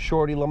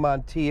 Shorty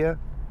LaMantia,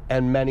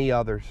 and many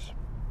others.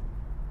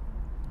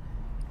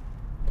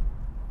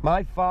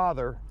 My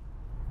father,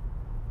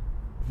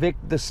 Vic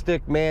the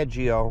Stick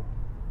Maggio,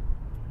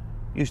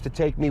 used to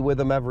take me with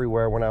him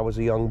everywhere when I was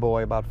a young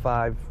boy, about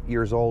 5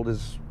 years old,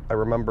 as I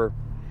remember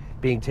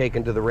being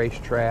taken to the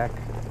racetrack,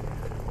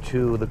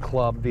 to the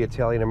club, the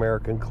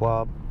Italian-American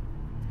club.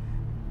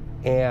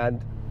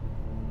 And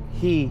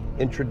he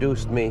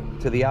introduced me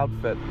to the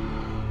outfit.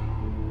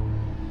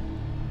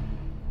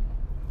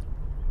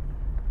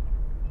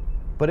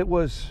 But it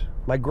was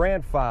my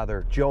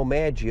grandfather, Joe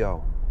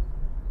Maggio.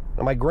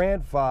 Now, my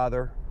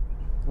grandfather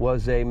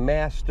was a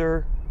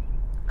master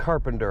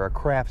carpenter, a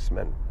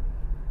craftsman.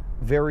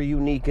 Very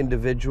unique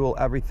individual.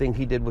 Everything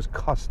he did was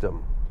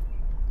custom.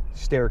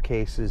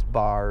 Staircases,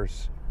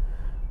 bars,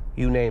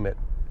 you name it.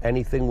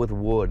 Anything with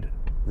wood,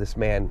 this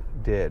man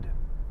did.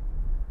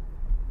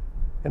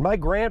 And my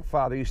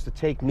grandfather used to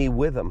take me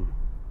with him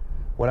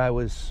when I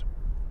was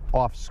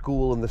off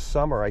school in the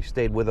summer. I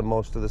stayed with him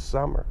most of the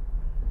summer.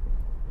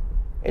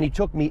 And he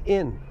took me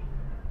in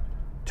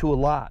to a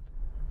lot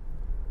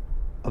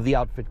of the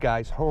outfit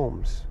guys'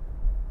 homes.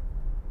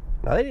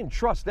 Now, they didn't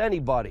trust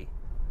anybody,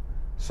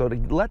 so to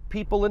let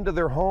people into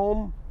their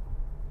home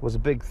was a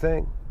big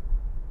thing.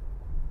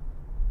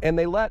 And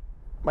they let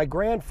my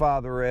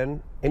grandfather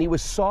in, and he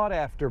was sought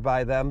after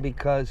by them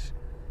because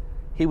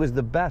he was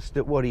the best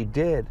at what he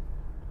did.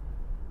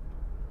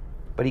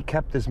 But he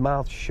kept his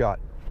mouth shut.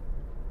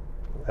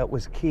 That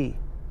was key.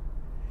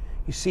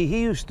 You see,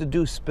 he used to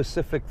do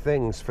specific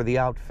things for the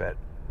outfit.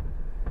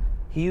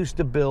 He used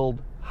to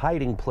build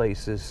hiding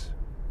places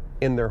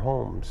in their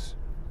homes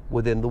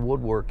within the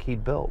woodwork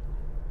he'd built.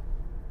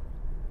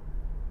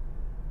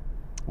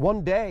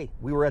 One day,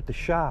 we were at the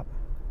shop.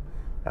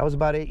 I was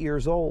about 8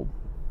 years old.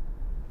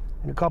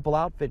 And a couple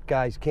outfit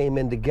guys came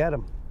in to get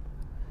him.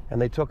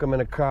 And they took him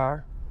in a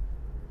car.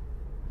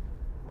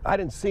 I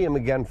didn't see him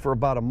again for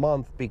about a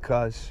month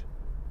because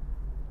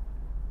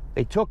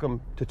they took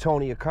him to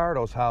Tony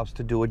Accardo's house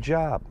to do a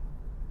job.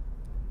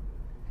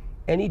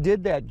 And he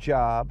did that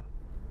job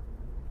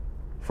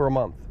for a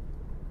month.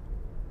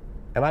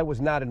 And I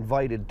was not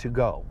invited to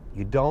go.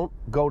 You don't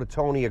go to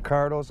Tony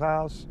Accardo's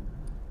house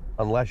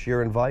unless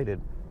you're invited.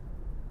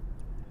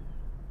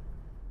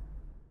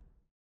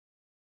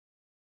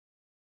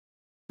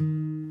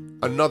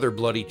 Another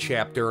bloody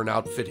chapter in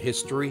outfit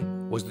history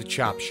was the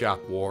Chop Shop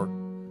War.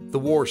 The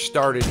war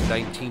started in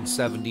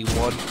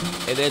 1971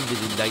 and ended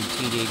in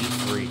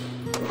 1983.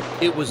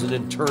 It was an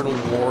internal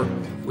war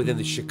within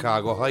the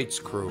Chicago Heights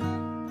crew.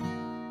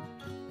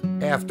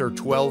 After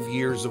 12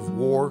 years of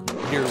war,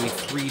 nearly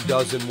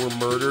 36 were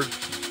murdered,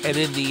 and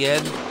in the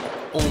end,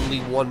 only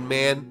one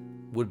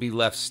man would be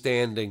left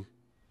standing.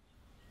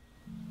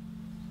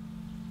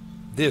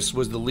 This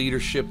was the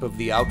leadership of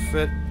the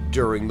outfit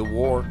during the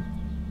war.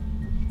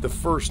 The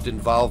first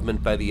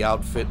involvement by the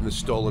outfit in the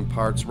stolen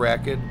parts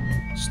racket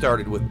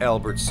started with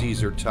Albert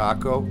Caesar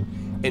Taco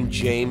and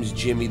James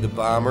Jimmy the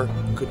Bomber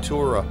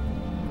Coutura.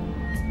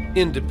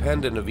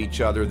 Independent of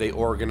each other, they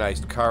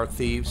organized car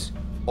thieves,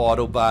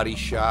 auto body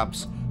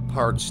shops,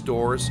 parts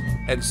stores,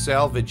 and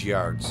salvage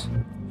yards.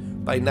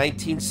 By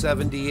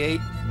 1978,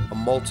 a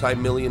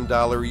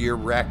multi-million-dollar-a-year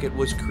racket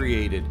was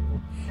created,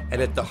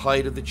 and at the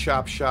height of the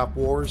Chop Shop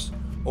Wars,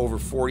 over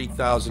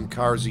 40,000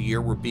 cars a year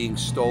were being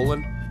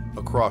stolen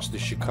across the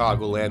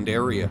Chicagoland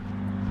area,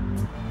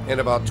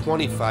 and about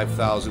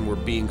 25,000 were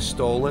being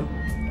stolen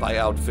by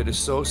outfit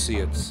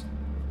associates.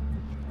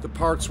 The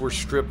parts were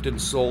stripped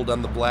and sold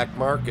on the black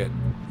market,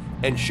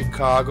 and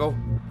Chicago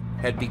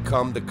had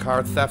become the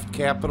car theft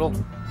capital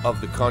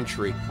of the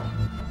country.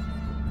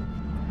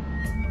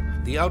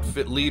 The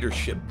outfit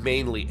leadership,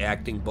 mainly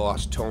acting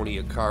boss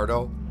Tony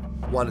Accardo,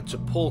 wanted to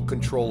pull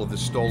control of the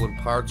stolen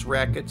parts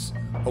rackets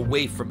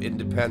away from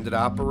independent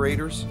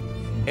operators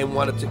and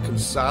wanted to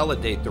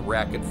consolidate the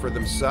racket for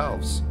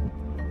themselves.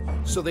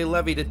 So they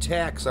levied a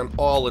tax on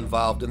all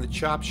involved in the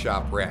chop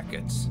shop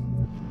rackets.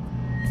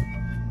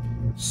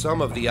 Some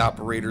of the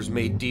operators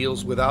made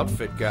deals with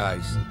outfit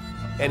guys,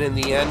 and in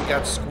the end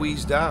got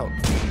squeezed out,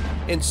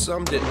 and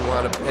some didn't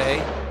want to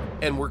pay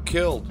and were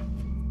killed.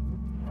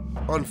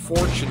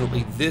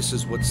 Unfortunately, this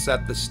is what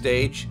set the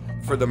stage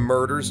for the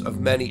murders of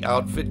many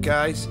outfit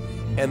guys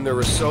and their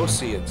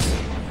associates,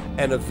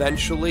 and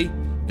eventually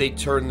they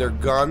turned their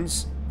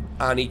guns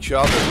on each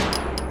other.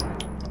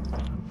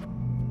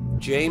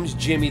 James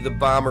Jimmy the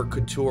Bomber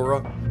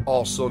Coutura,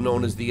 also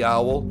known as the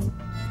Owl,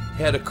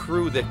 had a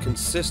crew that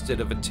consisted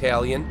of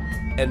Italian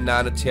and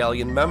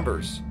non-Italian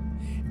members,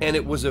 and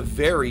it was a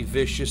very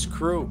vicious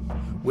crew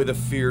with a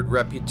feared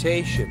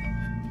reputation.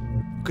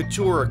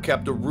 Coutura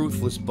kept a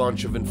ruthless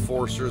bunch of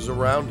enforcers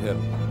around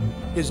him.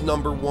 His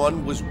number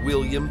one was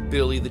William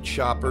Billy the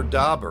Chopper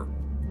Dauber.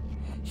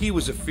 He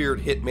was a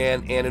feared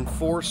hitman and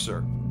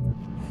enforcer.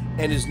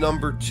 And his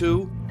number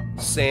 2,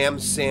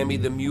 Sammy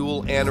the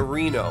Mule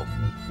Anarino,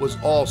 was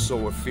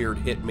also a feared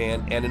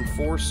hitman and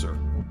enforcer,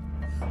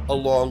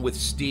 along with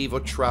Steve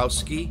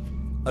Ostrowski,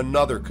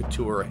 another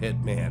Couture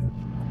hitman.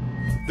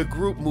 The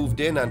group moved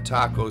in on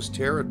Taco's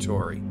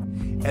territory,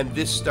 and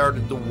this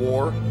started the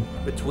war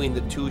between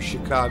the two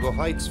Chicago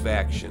Heights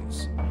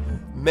factions.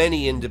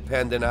 Many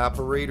independent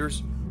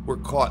operators were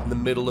caught in the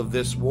middle of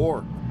this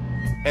war,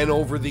 and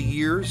over the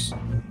years,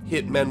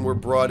 hitmen were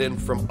brought in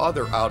from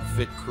other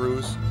outfit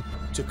crews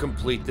to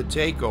complete the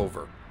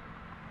takeover.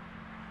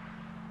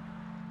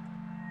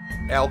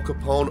 Al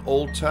Capone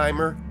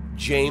old-timer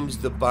James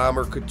the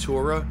Bomber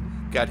Couture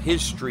got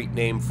his street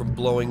name from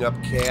blowing up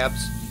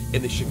cabs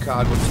in the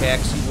Chicago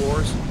taxi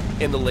wars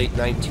in the late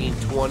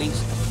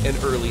 1920s and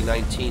early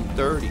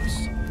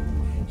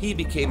 1930s. He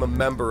became a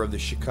member of the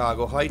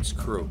Chicago Heights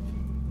crew,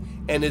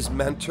 and his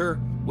mentor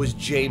was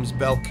James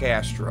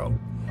Belcastro,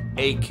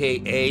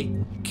 aka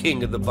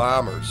King of the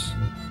Bombers.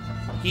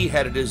 He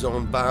headed his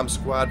own bomb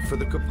squad for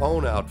the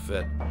Capone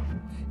outfit.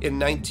 In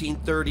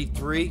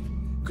 1933,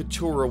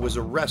 Couture was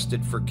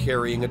arrested for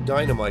carrying a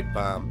dynamite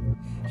bomb.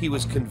 He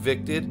was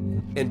convicted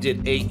and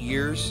did 8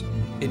 years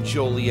in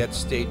Joliet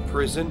State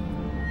Prison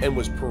and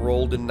was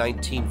paroled in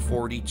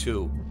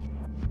 1942.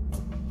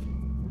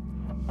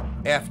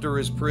 After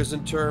his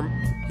prison term,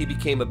 he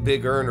became a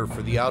big earner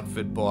for the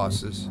outfit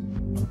bosses.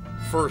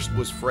 First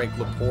was Frank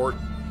Laporte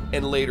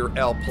and later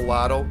Al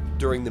Pilato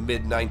during the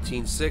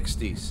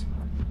mid-1960s.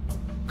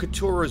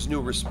 Couture's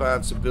new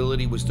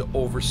responsibility was to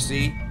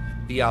oversee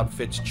the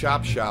outfit's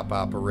chop shop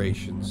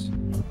operations.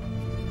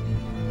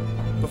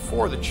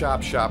 Before the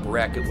chop shop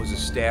racket was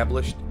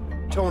established,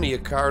 Tony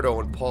Accardo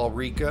and Paul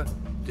Ricca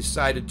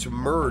decided to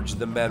merge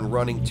the men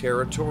running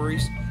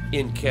territories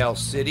in Cal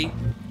City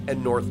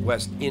and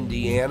Northwest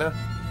Indiana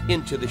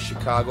into the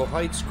Chicago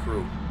Heights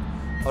crew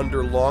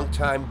under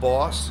longtime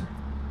boss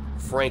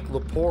Frank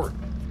Laporte.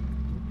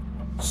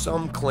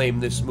 Some claim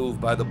this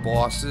move by the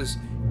bosses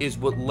is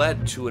what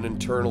led to an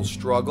internal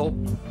struggle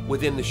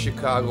within the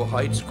Chicago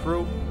Heights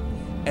crew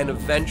and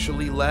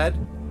eventually led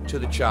to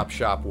the Chop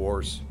Shop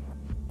Wars.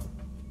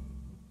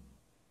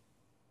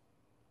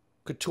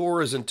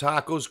 Couture's and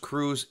Taco's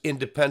crews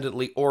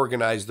independently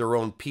organized their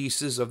own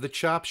pieces of the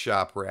Chop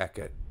Shop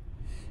racket.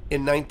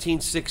 In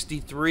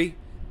 1963,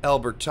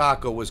 Albert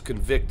Taco was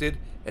convicted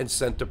and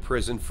sent to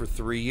prison for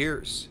 3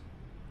 years.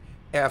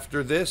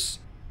 After this,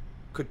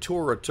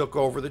 Couture took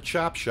over the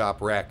Chop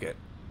Shop racket.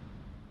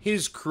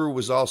 His crew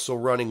was also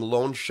running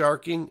loan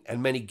sharking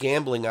and many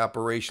gambling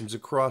operations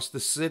across the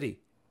city.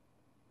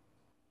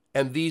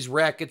 And these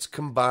rackets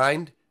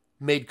combined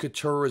made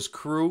Couture's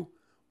crew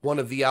one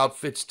of the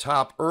outfit's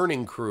top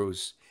earning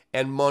crews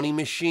and money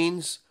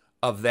machines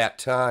of that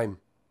time.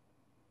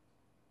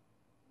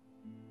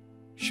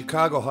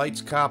 Chicago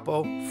Heights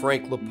capo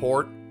Frank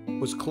Laporte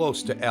was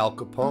close to Al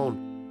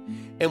Capone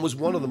and was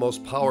one of the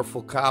most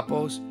powerful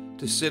capos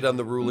to sit on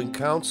the ruling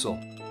council.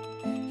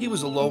 He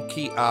was a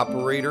low-key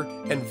operator,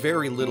 and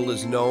very little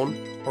is known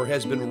or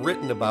has been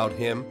written about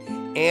him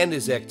and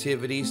his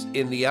activities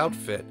in the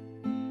outfit.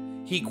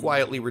 He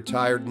quietly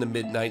retired in the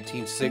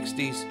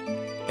mid-1960s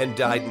and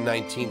died in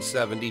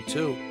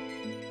 1972.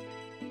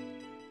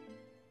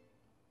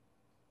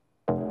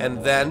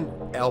 And then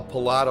Al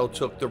Pilato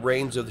took the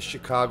reins of the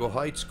Chicago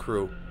Heights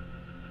crew.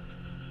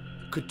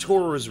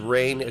 Couture's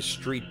reign as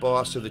street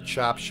boss of the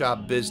chop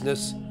shop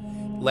business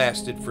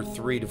lasted for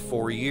 3 to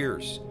 4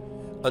 years,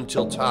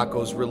 until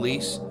Taco's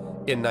release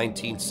in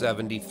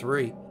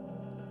 1973.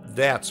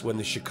 That's when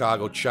the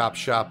Chicago Chop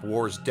Shop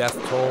War's death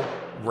toll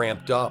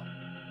ramped up.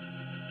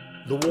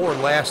 The war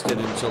lasted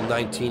until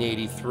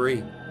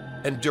 1983,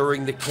 and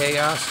during the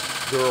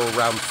chaos, there were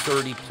around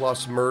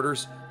 30-plus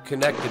murders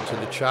connected to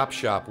the Chop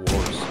Shop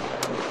Wars.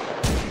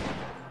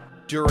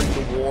 During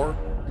the war,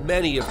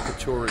 many of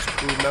Couture's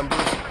crew members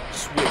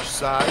switched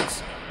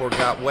sides or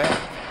got whacked.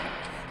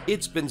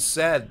 It's been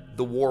said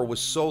the war was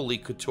solely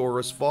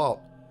Couture's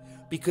fault,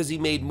 because he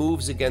made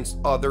moves against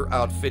other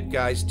outfit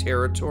guys'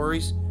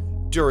 territories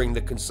during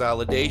the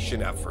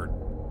consolidation effort.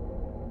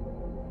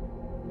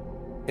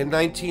 In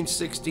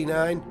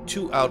 1969,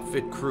 2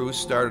 outfit crews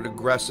started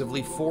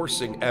aggressively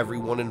forcing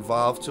everyone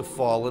involved to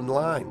fall in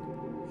line.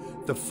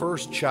 The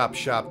first chop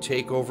shop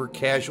takeover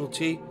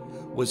casualty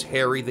was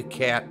Harry the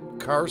Cat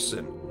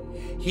Carson.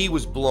 He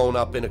was blown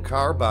up in a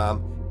car bomb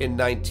in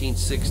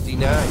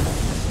 1969,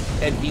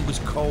 and he was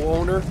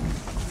co-owner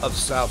of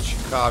South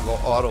Chicago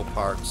Auto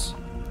Parts.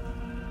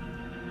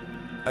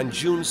 On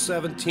June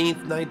 17,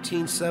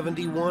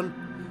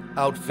 1971,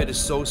 outfit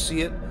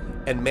associate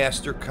and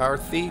master car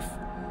thief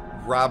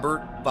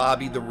Robert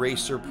Bobby the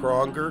Racer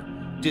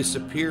Pronger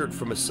disappeared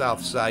from a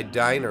South Side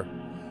diner.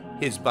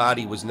 His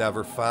body was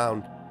never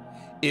found.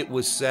 It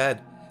was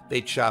said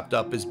they chopped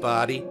up his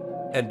body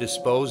and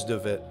disposed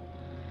of it.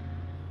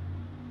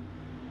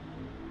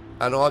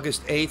 On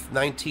August 8,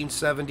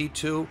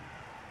 1972,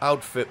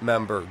 outfit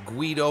member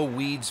Guido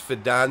Weeds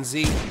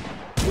Fidanzi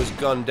was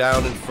gunned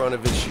down in front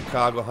of his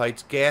Chicago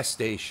Heights gas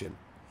station.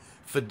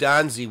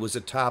 Fidanzi was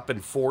a top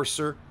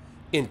enforcer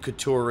in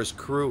Couture's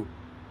crew.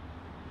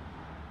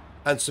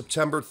 On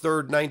September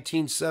 3rd,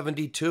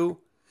 1972,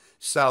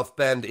 South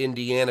Bend,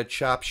 Indiana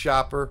chop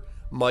shopper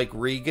Mike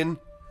Regan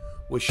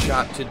was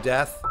shot to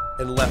death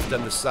and left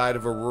on the side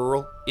of a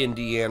rural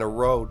Indiana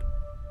road.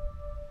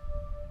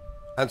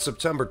 On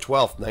September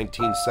 12,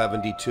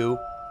 1972,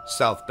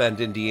 South Bend,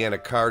 Indiana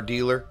car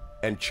dealer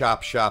and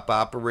chop shop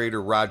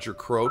operator Roger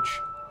Croce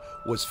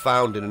was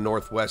found in a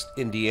northwest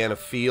Indiana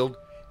field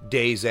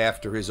days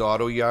after his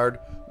auto yard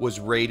was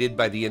raided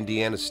by the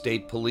Indiana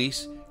State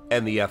Police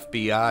and the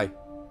FBI.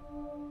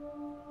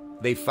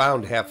 They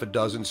found half a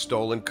dozen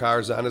stolen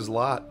cars on his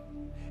lot,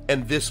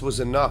 and this was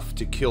enough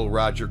to kill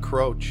Roger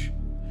Croce.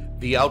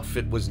 The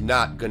outfit was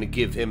not going to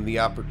give him the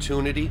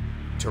opportunity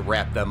to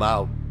rat them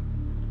out.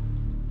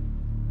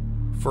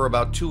 For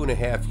about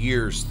 2.5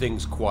 years,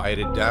 things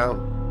quieted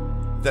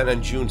down. Then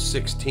on June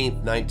 16,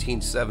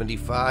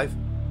 1975,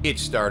 it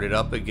started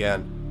up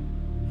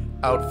again.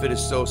 Outfit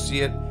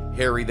associate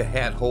Harry the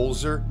Hat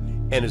Holzer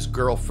and his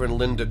girlfriend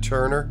Linda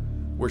Turner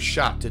were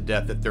shot to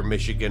death at their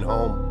Michigan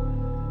home.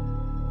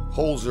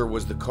 Holzer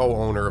was the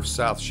co-owner of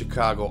South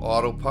Chicago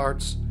Auto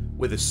Parts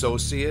with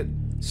associate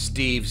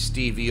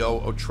Stevie O.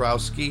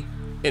 Ostrowski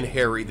and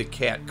Harry the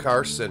Cat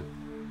Carson.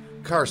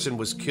 Carson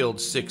was killed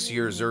 6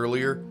 years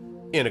earlier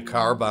in a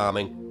car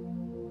bombing.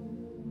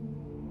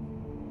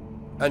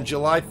 On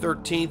July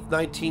 13,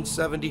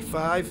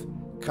 1975,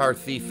 car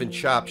thief and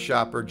chop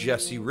shopper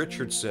Jesse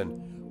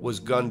Richardson was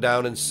gunned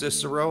down in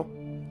Cicero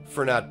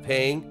for not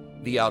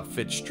paying the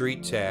outfit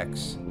street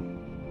tax.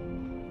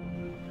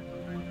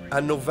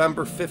 On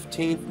November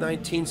 15,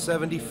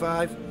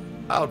 1975,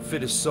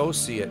 outfit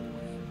associate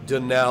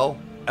Donnell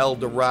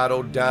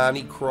Eldorado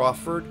Donnie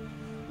Crawford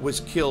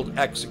was killed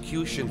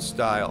execution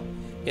style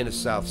in a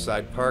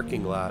Southside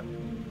parking lot.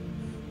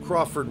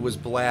 Crawford was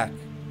black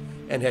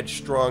and had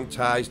strong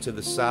ties to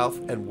the South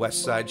and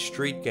West Side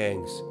street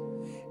gangs,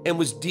 and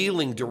was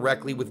dealing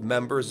directly with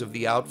members of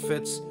the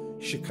outfit's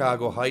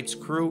Chicago Heights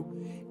crew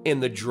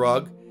in the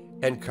drug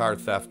and car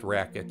theft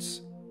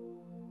rackets.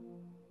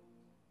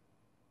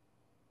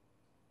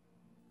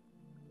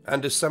 On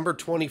December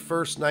 21,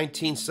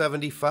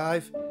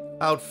 1975,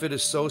 outfit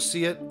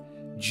associate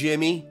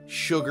Jimmy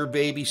Sugar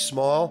Baby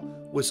Small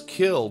was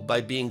killed by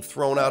being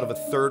thrown out of a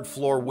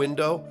third-floor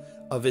window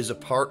of his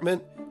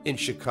apartment in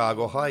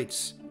Chicago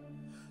Heights.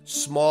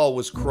 Small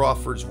was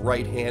Crawford's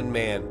right-hand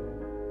man.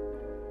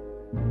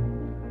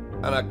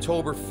 On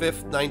October 5,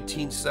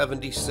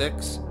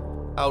 1976,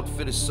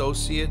 outfit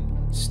associate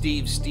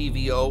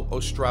Stevie O.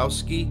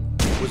 Ostrowski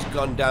was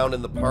gunned down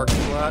in the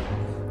parking lot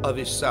of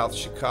his South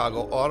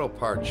Chicago auto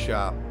parts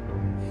shop.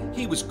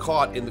 He was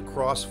caught in the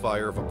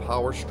crossfire of a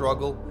power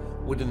struggle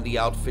within the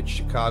outfit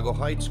Chicago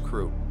Heights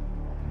crew.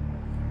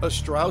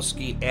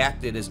 Ostrowski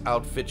acted as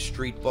outfit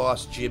street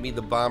boss Jimmy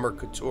the Bomber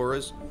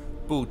Couture's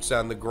boots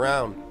on the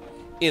ground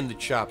in the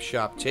chop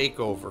shop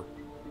takeover.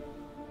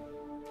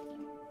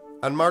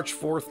 On March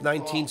 4,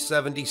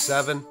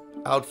 1977,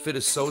 outfit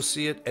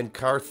associate and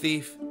car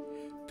thief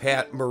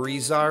Pat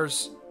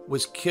Marizars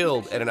was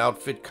killed at an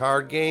outfit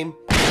card game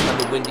on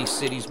the Windy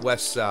City's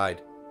west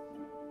side.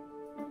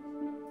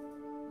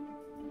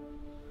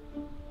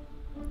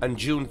 On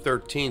June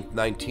 13,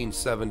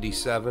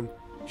 1977,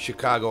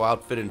 Chicago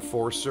outfit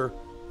enforcer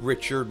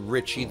Richard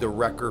Richie the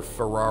Wrecker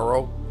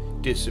Ferraro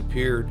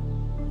disappeared.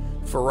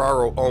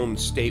 Ferraro owned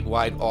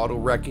statewide auto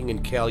wrecking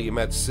in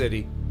Calumet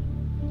City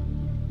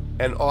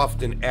and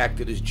often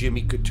acted as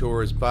Jimmy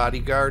Couture's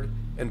bodyguard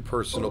and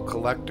personal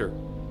collector.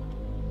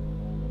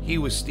 He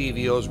was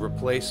Stevie O's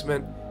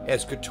replacement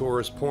as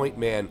Couture's point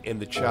man in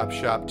the chop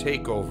shop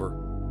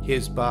takeover.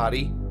 His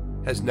body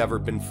has never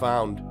been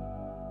found.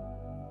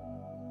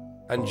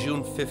 On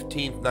June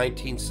 15,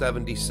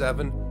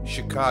 1977,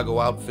 Chicago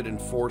outfit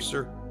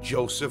enforcer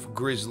Joseph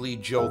Grizzly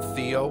Joe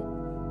Theo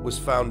was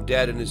found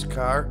dead in his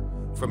car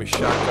from a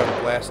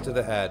shotgun blast to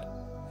the head.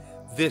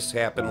 This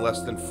happened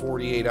less than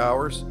 48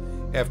 hours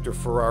after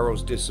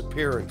Ferraro's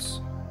disappearance.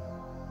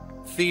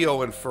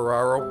 Theo and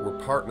Ferraro were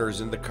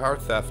partners in the car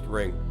theft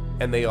ring,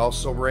 and they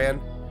also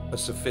ran a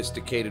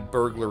sophisticated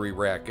burglary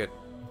racket.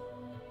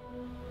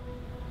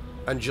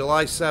 On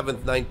July 7,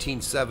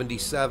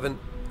 1977,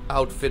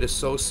 outfit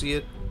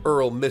associate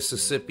Earl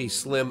Mississippi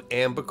Slim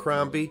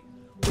Abercrombie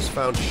was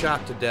found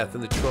shot to death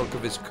in the trunk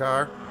of his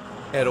car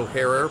at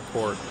O'Hare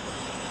Airport.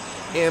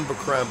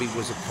 Abercrombie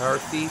was a car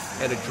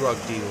thief and a drug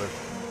dealer.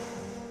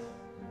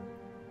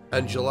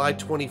 On July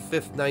 25,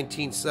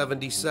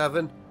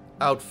 1977,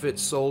 outfit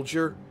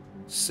soldier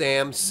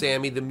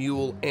Sammy the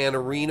Mule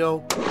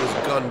Annarino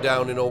was gunned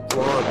down in Oak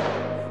Lawn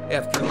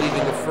after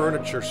leaving a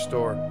furniture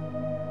store.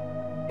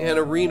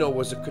 Annarino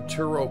was a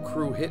Couture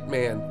crew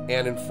hitman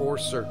and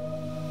enforcer.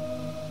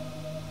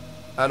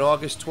 On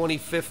August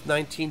 25,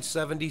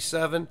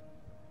 1977,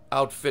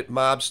 outfit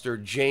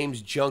mobster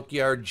James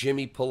Junkyard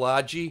Jimmy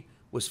Pelagi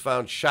was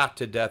found shot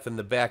to death in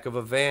the back of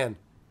a van.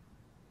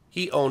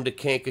 He owned a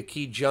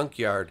Kankakee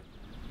junkyard.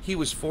 He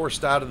was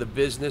forced out of the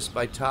business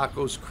by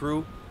Taco's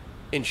crew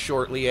and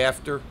shortly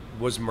after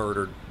was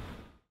murdered.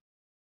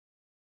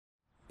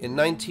 In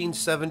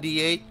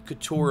 1978,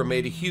 Couture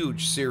made a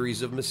huge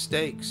series of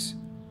mistakes.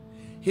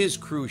 His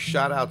crew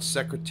shot out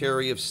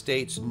Secretary of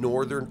State's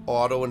Northern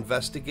Auto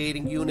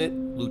Investigating Unit,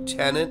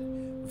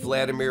 Lieutenant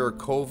Vladimir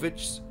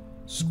Kovic's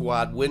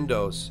squad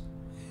windows,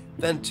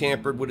 then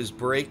tampered with his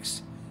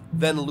brakes,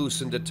 then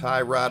loosened a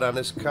tie rod on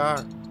his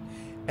car,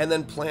 and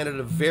then planted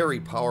a very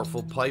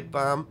powerful pipe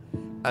bomb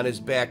on his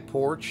back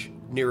porch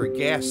near a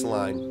gas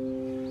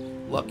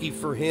line. Lucky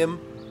for him,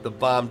 the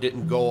bomb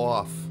didn't go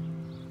off.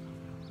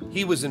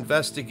 He was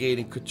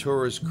investigating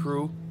Coutura's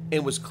crew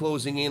and was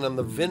closing in on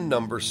the VIN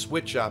number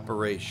switch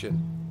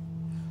operation.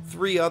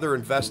 3 other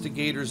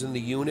investigators in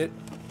the unit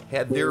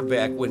had their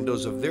back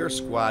windows of their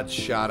squads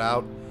shot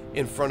out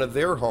in front of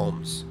their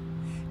homes,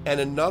 and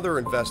another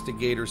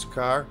investigator's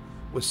car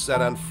was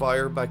set on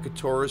fire by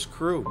Coutura's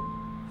crew.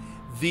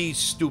 These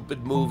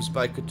stupid moves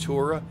by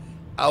Coutura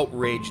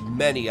outraged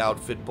many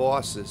outfit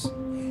bosses,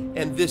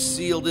 and this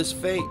sealed his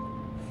fate,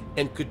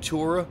 and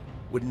Coutura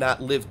would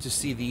not live to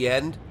see the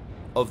end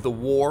of the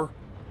war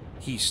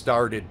he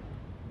started.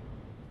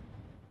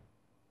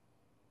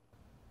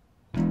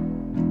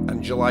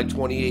 On July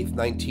 28,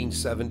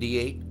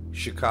 1978,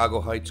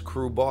 Chicago Heights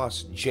crew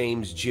boss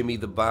James "Jimmy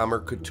the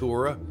Bomber"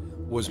 Coutura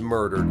was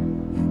murdered.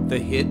 The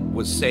hit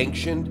was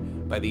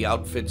sanctioned by the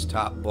outfit's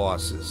top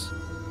bosses.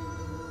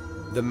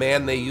 The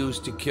man they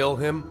used to kill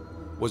him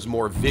was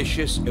more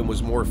vicious and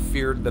was more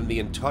feared than the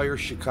entire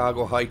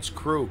Chicago Heights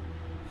crew.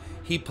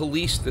 He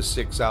policed the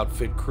 6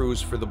 outfit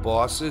crews for the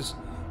bosses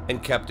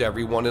and kept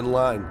everyone in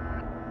line.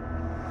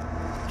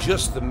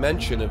 Just the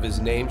mention of his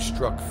name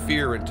struck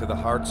fear into the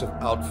hearts of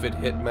outfit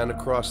hitmen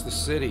across the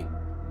city.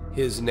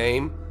 His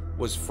name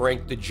was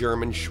Frank the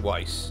German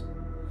Schweiss.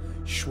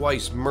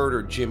 Schweiss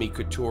murdered Jimmy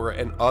Coutura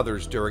and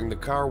others during the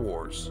car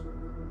wars.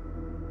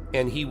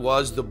 And he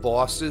was the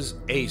boss's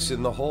ace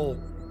in the hole.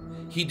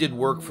 He did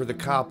work for the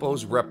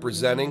capos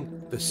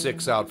representing the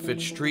 6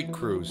 outfit street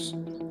crews.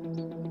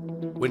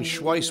 When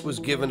Schweiss was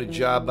given a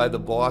job by the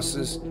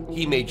bosses,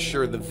 he made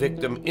sure the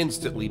victim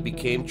instantly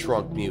became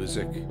trunk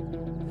music.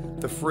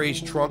 The phrase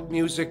trunk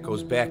music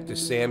goes back to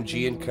Sam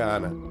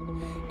Giancana.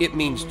 It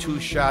means 2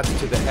 shots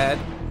to the head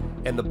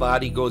and the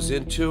body goes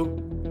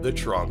into the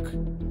trunk.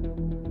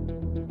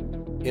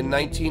 In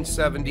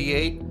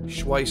 1978,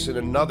 Schweiss and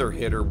another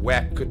hitter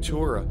whacked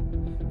Coutura.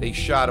 They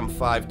shot him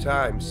 5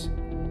 times,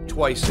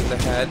 twice in the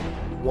head,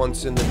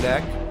 once in the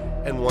neck,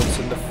 and once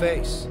in the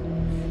face.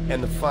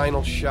 And the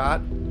final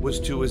shot was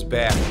to his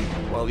back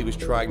while he was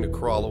trying to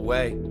crawl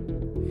away.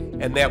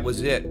 And that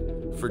was it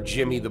for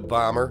Jimmy the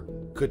Bomber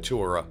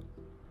Coutura.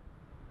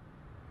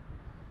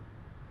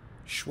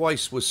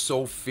 Schweiss was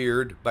so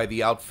feared by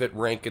the outfit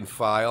rank and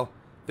file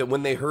that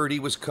when they heard he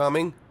was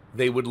coming,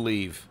 they would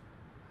leave.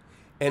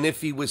 And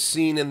if he was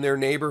seen in their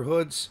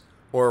neighborhoods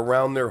or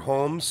around their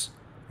homes,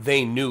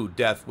 they knew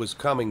death was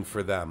coming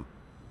for them.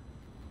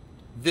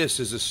 This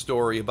is a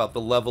story about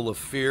the level of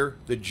fear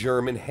the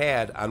German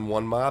had on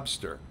one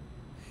mobster.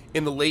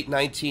 In the late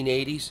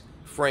 1980s,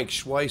 Frank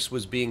Schweiss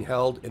was being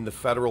held in the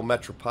Federal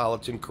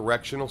Metropolitan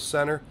Correctional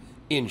Center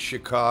in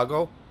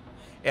Chicago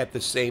at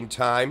the same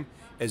time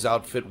as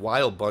outfit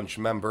Wild Bunch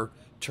member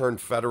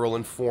turned federal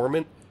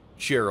informant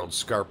Gerald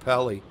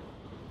Scarpelli.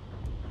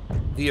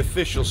 The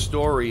official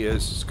story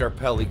is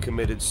Scarpelli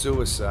committed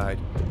suicide.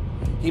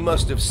 He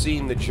must have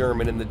seen the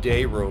German in the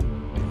day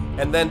room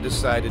and then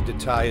decided to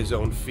tie his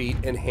own feet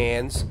and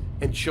hands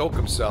and choke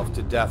himself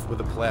to death with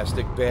a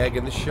plastic bag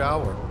in the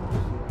shower.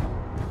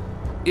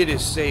 It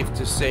is safe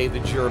to say the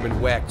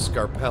German whacked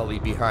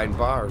Scarpelli behind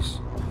bars,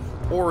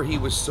 or he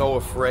was so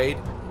afraid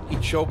he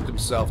choked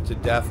himself to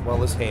death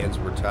while his hands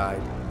were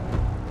tied.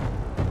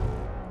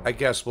 I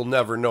guess we'll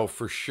never know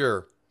for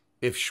sure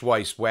if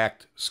Schweiss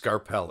whacked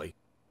Scarpelli.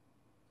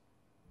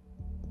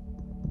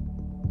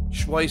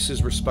 Schweiss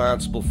is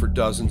responsible for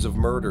dozens of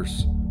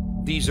murders.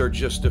 These are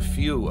just a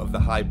few of the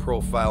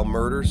high-profile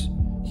murders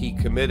he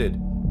committed.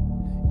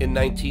 In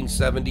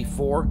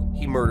 1974,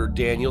 he murdered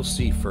Daniel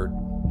Seifert.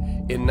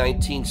 In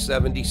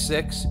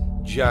 1976,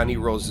 Johnny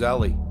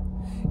Roselli.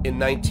 In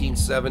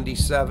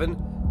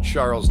 1977,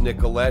 Charles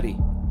Nicoletti.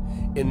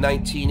 In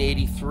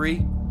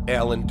 1983,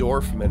 Alan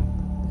Dorfman.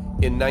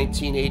 In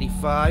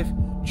 1985,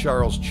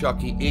 Charles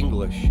Chucky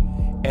English.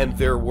 And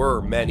there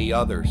were many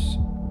others.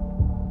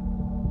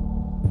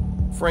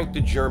 Frank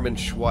the German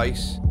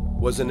Schweiss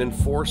was an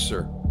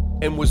enforcer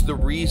and was the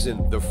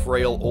reason the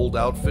frail old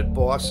outfit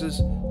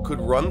bosses could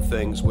run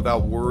things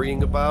without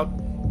worrying about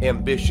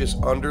ambitious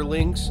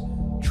underlings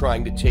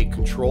trying to take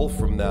control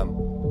from them.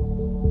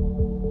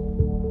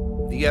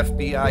 The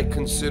FBI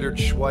considered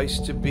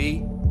Schweiss to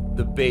be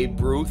the Babe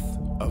Ruth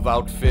of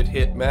outfit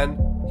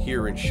hitmen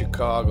here in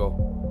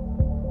Chicago.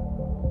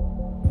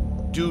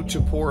 Due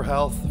to poor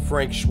health,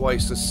 Frank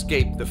Schweiss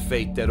escaped the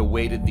fate that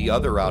awaited the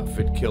other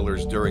outfit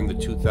killers during the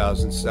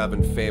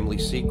 2007 Family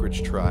Secrets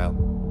trial.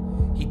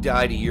 He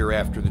died a year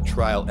after the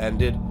trial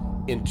ended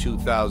in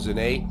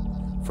 2008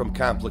 from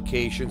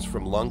complications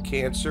from lung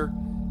cancer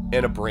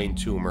and a brain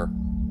tumor.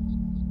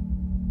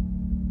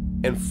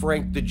 And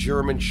Frank the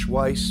German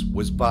Schweiss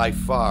was by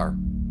far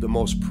the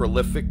most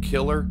prolific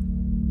killer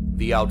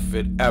the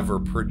outfit ever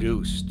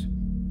produced.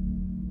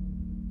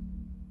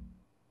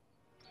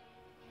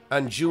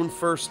 On June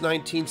 1st,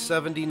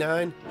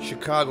 1979,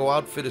 Chicago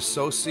outfit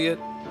associate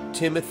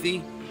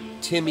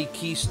Timmy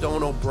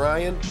Keystone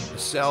O'Brien, a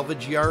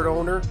salvage yard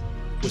owner,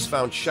 was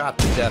found shot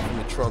to death in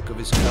the trunk of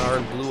his car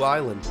in Blue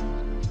Island.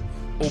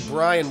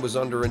 O'Brien was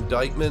under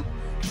indictment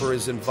for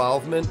his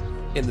involvement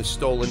in the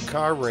stolen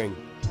car ring.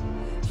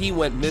 He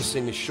went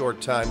missing a short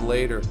time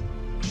later.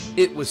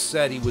 It was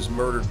said he was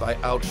murdered by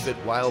outfit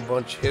Wild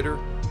Bunch hitter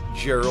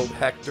Gerald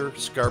Hector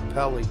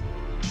Scarpelli.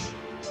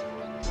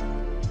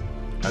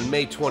 On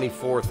May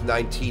 24,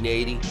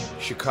 1980,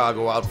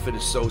 Chicago outfit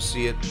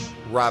associate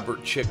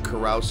Robert Chick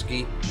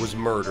Kurowski was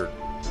murdered.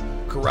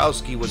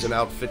 Kurowski was an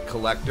outfit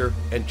collector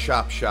and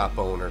chop shop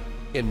owner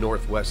in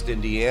Northwest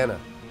Indiana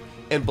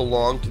and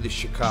belonged to the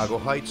Chicago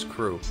Heights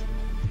crew.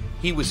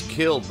 He was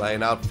killed by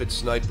an outfit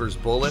sniper's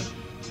bullet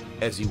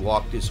as he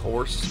walked his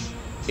horse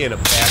in a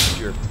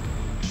pasture.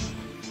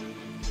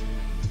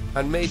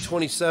 On May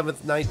 27,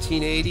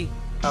 1980,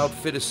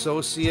 outfit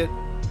associate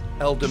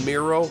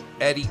Eldemiro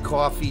Eddie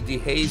Coffey de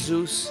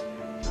Jesus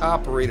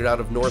operated out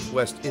of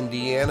Northwest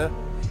Indiana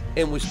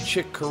and was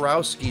Chick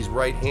Kurowski's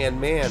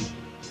right-hand man.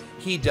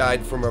 He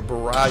died from a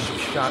barrage of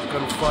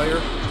shotgun fire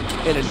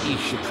in an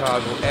East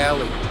Chicago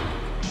alley.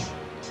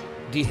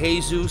 De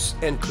Jesus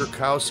and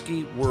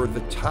Kurkowski were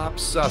the top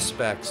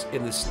suspects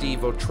in the Steve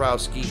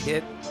Ostrowski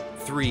hit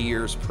 3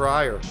 years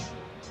prior.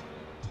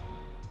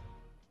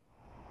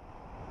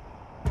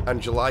 On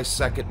July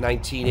 2,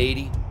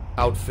 1980,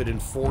 outfit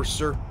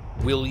enforcer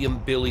William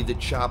Billy the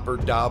Chopper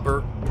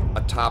Dauber,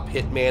 a top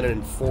hitman and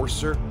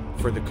enforcer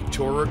for the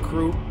Couture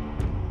crew,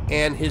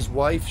 and his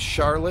wife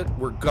Charlotte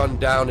were gunned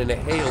down in a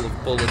hail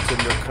of bullets in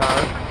their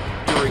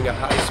car during a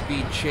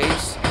high-speed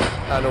chase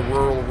on a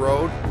rural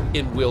road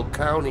in Will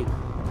County.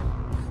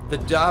 The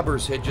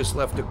Daubers had just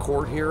left a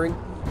court hearing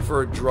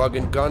for a drug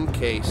and gun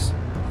case.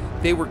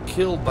 They were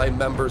killed by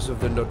members of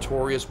the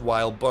notorious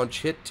Wild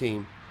Bunch hit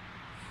team,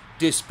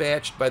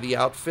 dispatched by the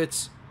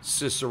outfit's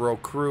Cicero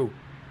crew.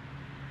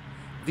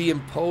 The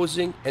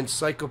imposing and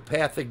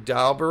psychopathic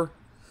Dauber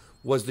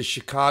was the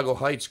Chicago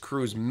Heights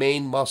crew's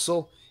main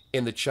muscle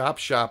in the chop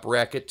shop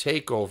racket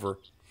takeover.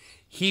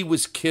 He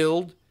was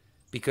killed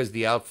because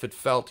the outfit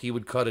felt he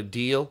would cut a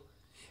deal,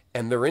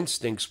 and their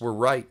instincts were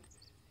right.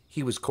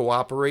 He was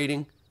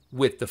cooperating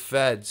with the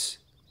feds.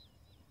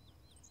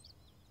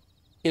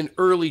 In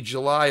early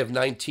July of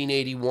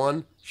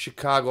 1981,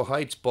 Chicago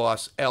Heights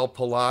boss Al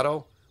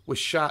Pilato was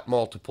shot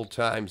multiple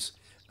times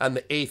on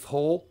the 8th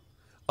hole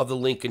of the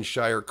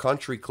Lincolnshire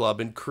Country Club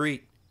in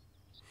Crete.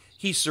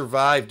 He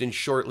survived and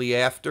shortly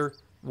after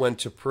went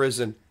to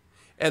prison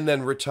and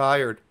then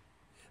retired.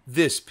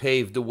 This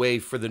paved the way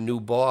for the new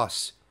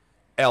boss,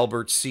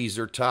 Albert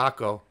Caesar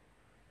Taco.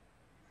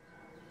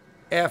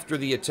 After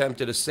the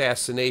attempted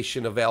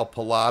assassination of Al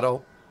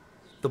Pilato,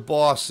 the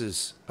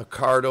bosses,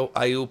 Accardo,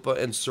 Iuppa,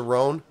 and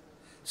Cerrone,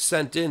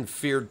 sent in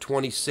feared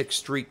 26th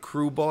Street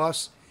crew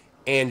boss,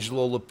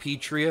 Angelo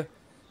LaPetria,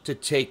 to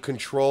take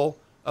control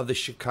of the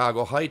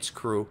Chicago Heights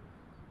crew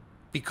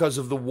because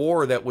of the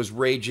war that was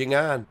raging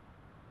on.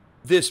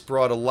 This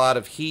brought a lot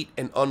of heat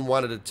and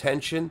unwanted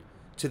attention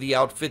to the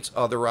outfit's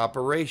other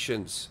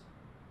operations.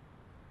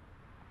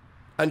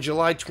 On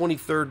July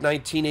 23,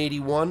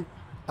 1981,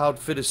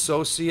 outfit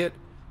associate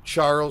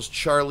Charles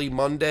Charlie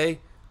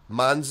Monday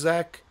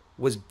Monzak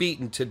was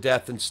beaten to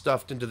death and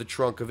stuffed into the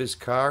trunk of his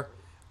car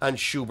on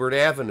Schubert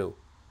Avenue.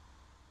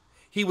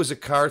 He was a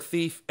car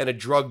thief and a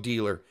drug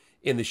dealer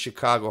in the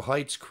Chicago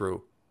Heights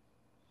crew.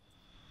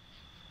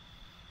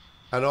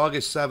 On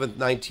August 7,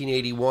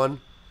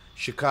 1981,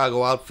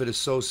 Chicago outfit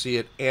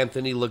associate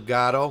Anthony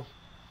Legato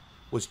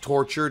was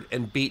tortured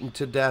and beaten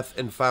to death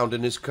and found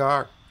in his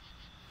car.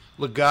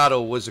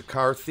 Legato was a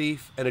car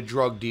thief and a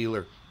drug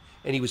dealer,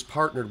 and he was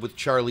partnered with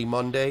Charlie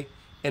Monday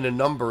in a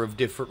number of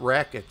different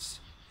rackets,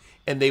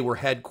 and they were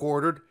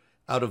headquartered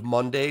out of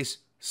Monday's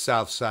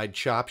Southside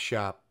Chop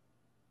Shop.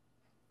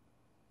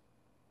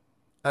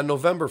 On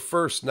November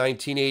 1st,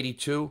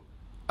 1982,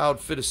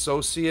 outfit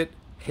associate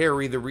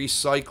Harry the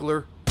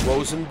Recycler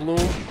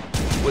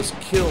Rosenblum was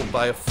killed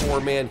by a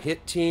four-man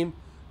hit team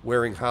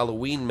wearing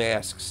Halloween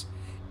masks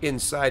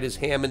inside his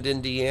Hammond,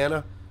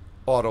 Indiana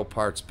auto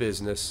parts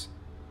business.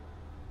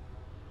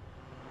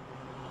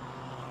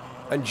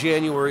 On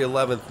January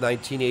 11,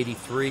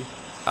 1983,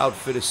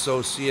 outfit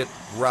associate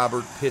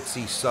Robert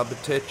Pitsy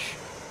Subbotich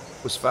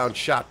was found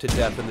shot to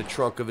death in the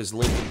trunk of his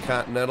Lincoln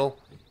Continental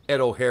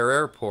at O'Hare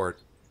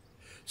Airport.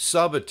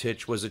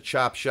 Subbotich was a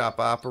chop shop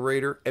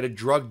operator and a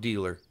drug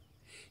dealer.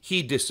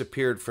 He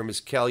disappeared from his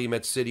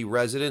Calumet City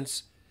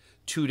residence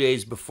 2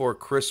 days before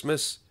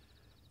Christmas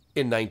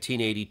in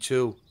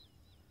 1982.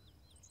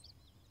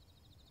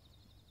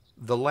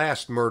 The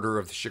last murder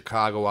of the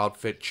Chicago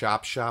outfit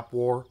chop shop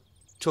war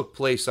took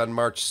place on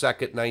March 2,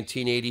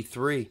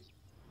 1983.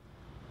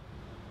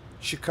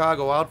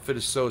 Chicago outfit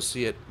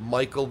associate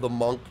Michael the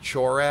Monk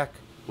Chorak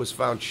was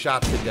found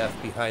shot to death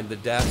behind the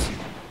desk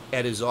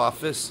at his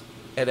office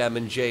at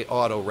M&J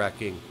Auto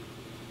Wrecking.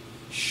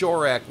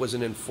 Chorak was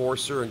an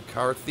enforcer and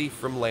car thief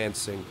from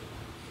Lansing.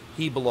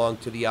 He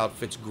belonged to the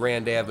outfit's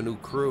Grand Avenue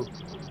crew.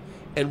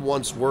 and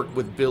once worked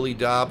with Billy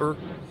Dauber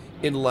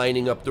in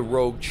lining up the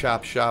rogue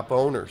chop shop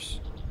owners.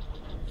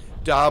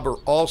 Dauber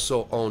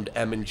also owned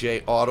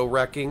M&J Auto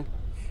Wrecking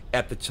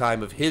at the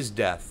time of his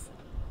death.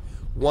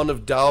 One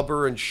of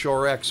Dauber and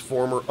Shorak's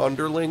former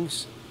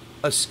underlings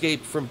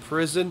escaped from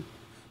prison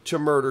to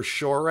murder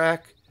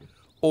Shorak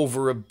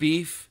over a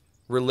beef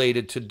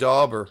related to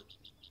Dauber.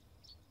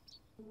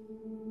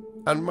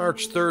 On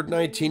March 3,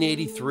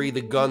 1983,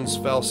 the guns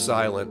fell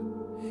silent,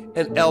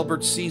 and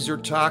Albert Caesar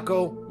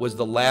Taco was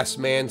the last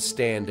man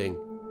standing.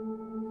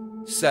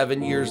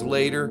 7 years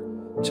later,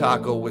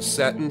 Taco was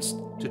sentenced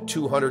to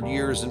 200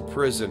 years in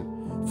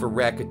prison for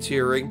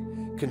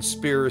racketeering,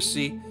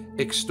 conspiracy,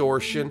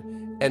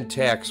 extortion, and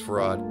tax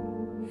fraud.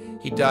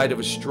 He died of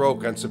a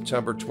stroke on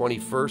September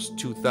 21,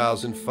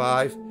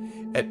 2005,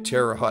 at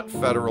Terre Haute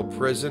Federal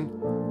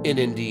Prison in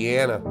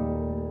Indiana.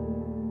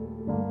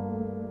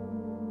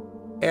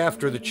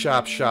 After the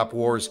Chop Shop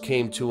Wars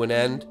came to an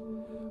end,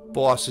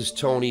 bosses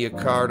Tony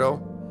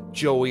Accardo,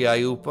 Joey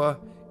Aiuppa,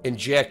 and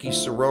Jackie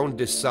Cerrone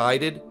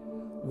decided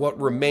what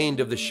remained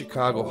of the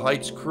Chicago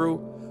Heights crew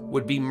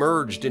would be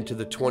merged into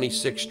the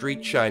 26th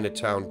Street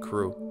Chinatown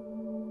crew.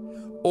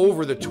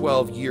 Over the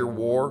 12-year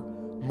war,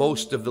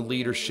 most of the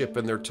leadership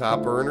and their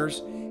top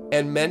earners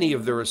and many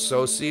of their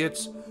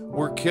associates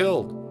were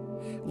killed,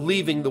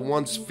 leaving the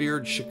once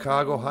feared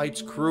Chicago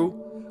Heights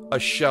crew a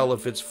shell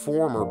of its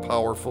former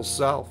powerful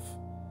self.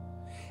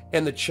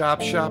 And the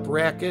Chop Shop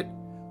racket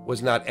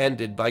was not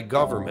ended by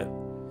government.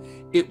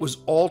 It was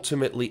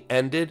ultimately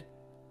ended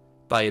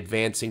by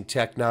advancing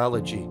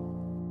technology.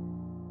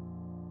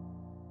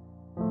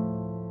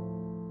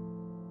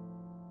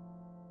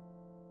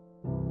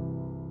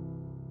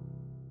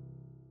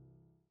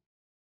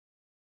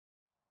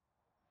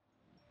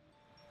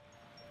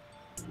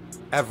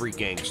 Every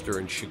gangster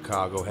in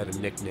Chicago had a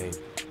nickname,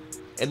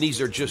 and these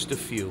are just a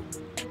few.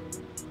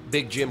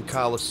 Big Jim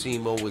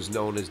Colosimo was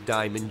known as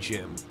Diamond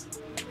Jim.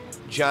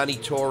 Johnny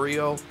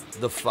Torrio,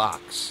 the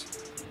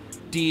Fox.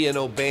 Dean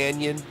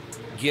O'Banion,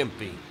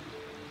 Gimpy.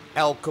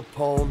 Al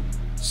Capone,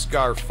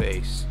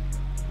 Scarface.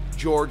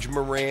 George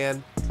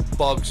Moran,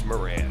 Bugs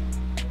Moran.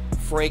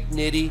 Frank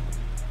Nitti,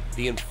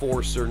 the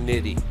Enforcer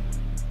Nitti.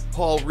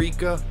 Paul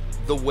Ricca,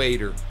 the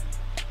Waiter.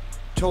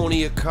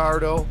 Tony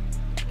Accardo,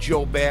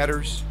 Joe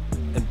Batters,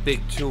 and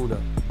Big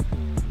Tuna.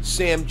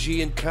 Sam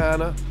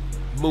Giancana,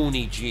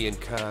 Mooney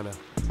Giancana.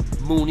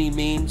 Mooney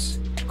means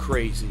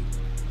crazy.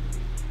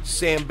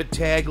 Sam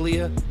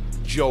Battaglia,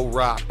 Joe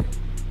Rock.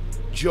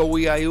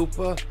 Joey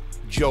Aiuppa,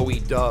 Joey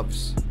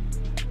Doves.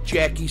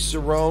 Jackie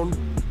Cerrone,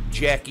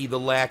 Jackie the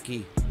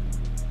Lackey.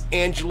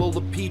 Angelo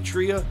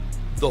LaPetria,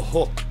 the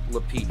Hook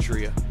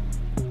LaPetria.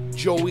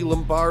 Joey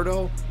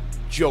Lombardo,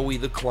 Joey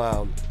the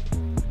Clown.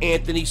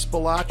 Anthony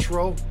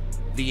Spilatro,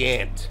 the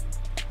Ant.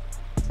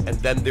 And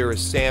then there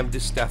is Sam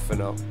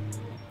DiStefano,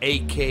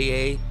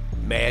 a.k.a.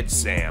 Mad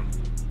Sam.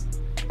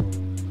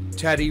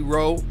 Teddy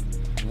Rowe,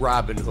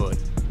 Robin Hood.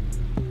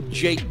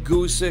 Jake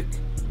Guzik,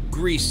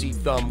 Greasy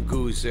Thumb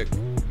Guzik.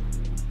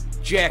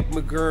 Jack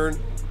McGurn,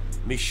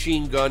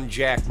 Machine Gun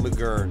Jack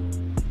McGurn.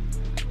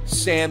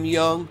 Sam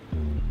Young,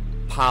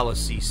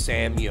 Policy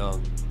Sam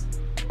Young.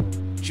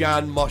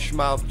 John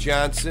Mushmouth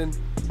Johnson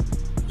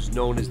was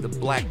known as the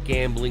Black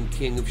Gambling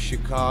King of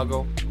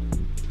Chicago,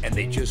 and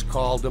they just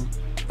called him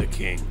the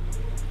King.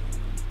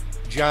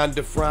 John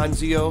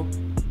DeFranzio,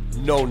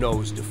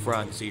 No-Nose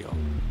DeFranzio.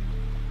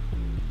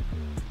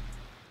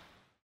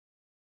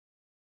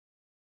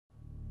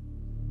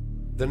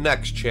 The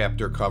next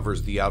chapter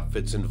covers the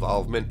outfit's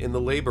involvement in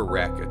the labor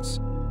rackets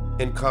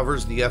and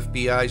covers the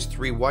FBI's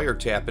 3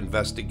 wiretap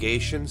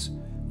investigations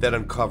that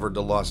uncovered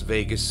the Las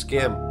Vegas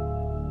skim.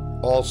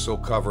 Also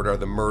covered are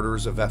the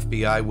murders of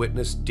FBI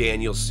witness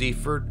Daniel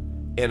Seaford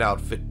and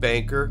outfit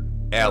banker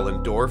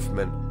Alan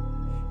Dorfman,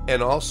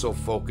 and also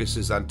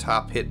focuses on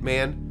top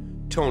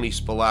hitman Tony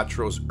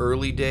Spilatro's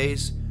early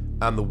days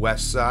on the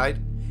West Side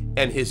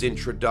and his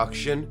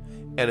introduction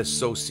and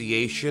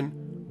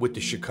association with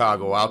the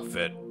Chicago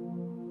outfit.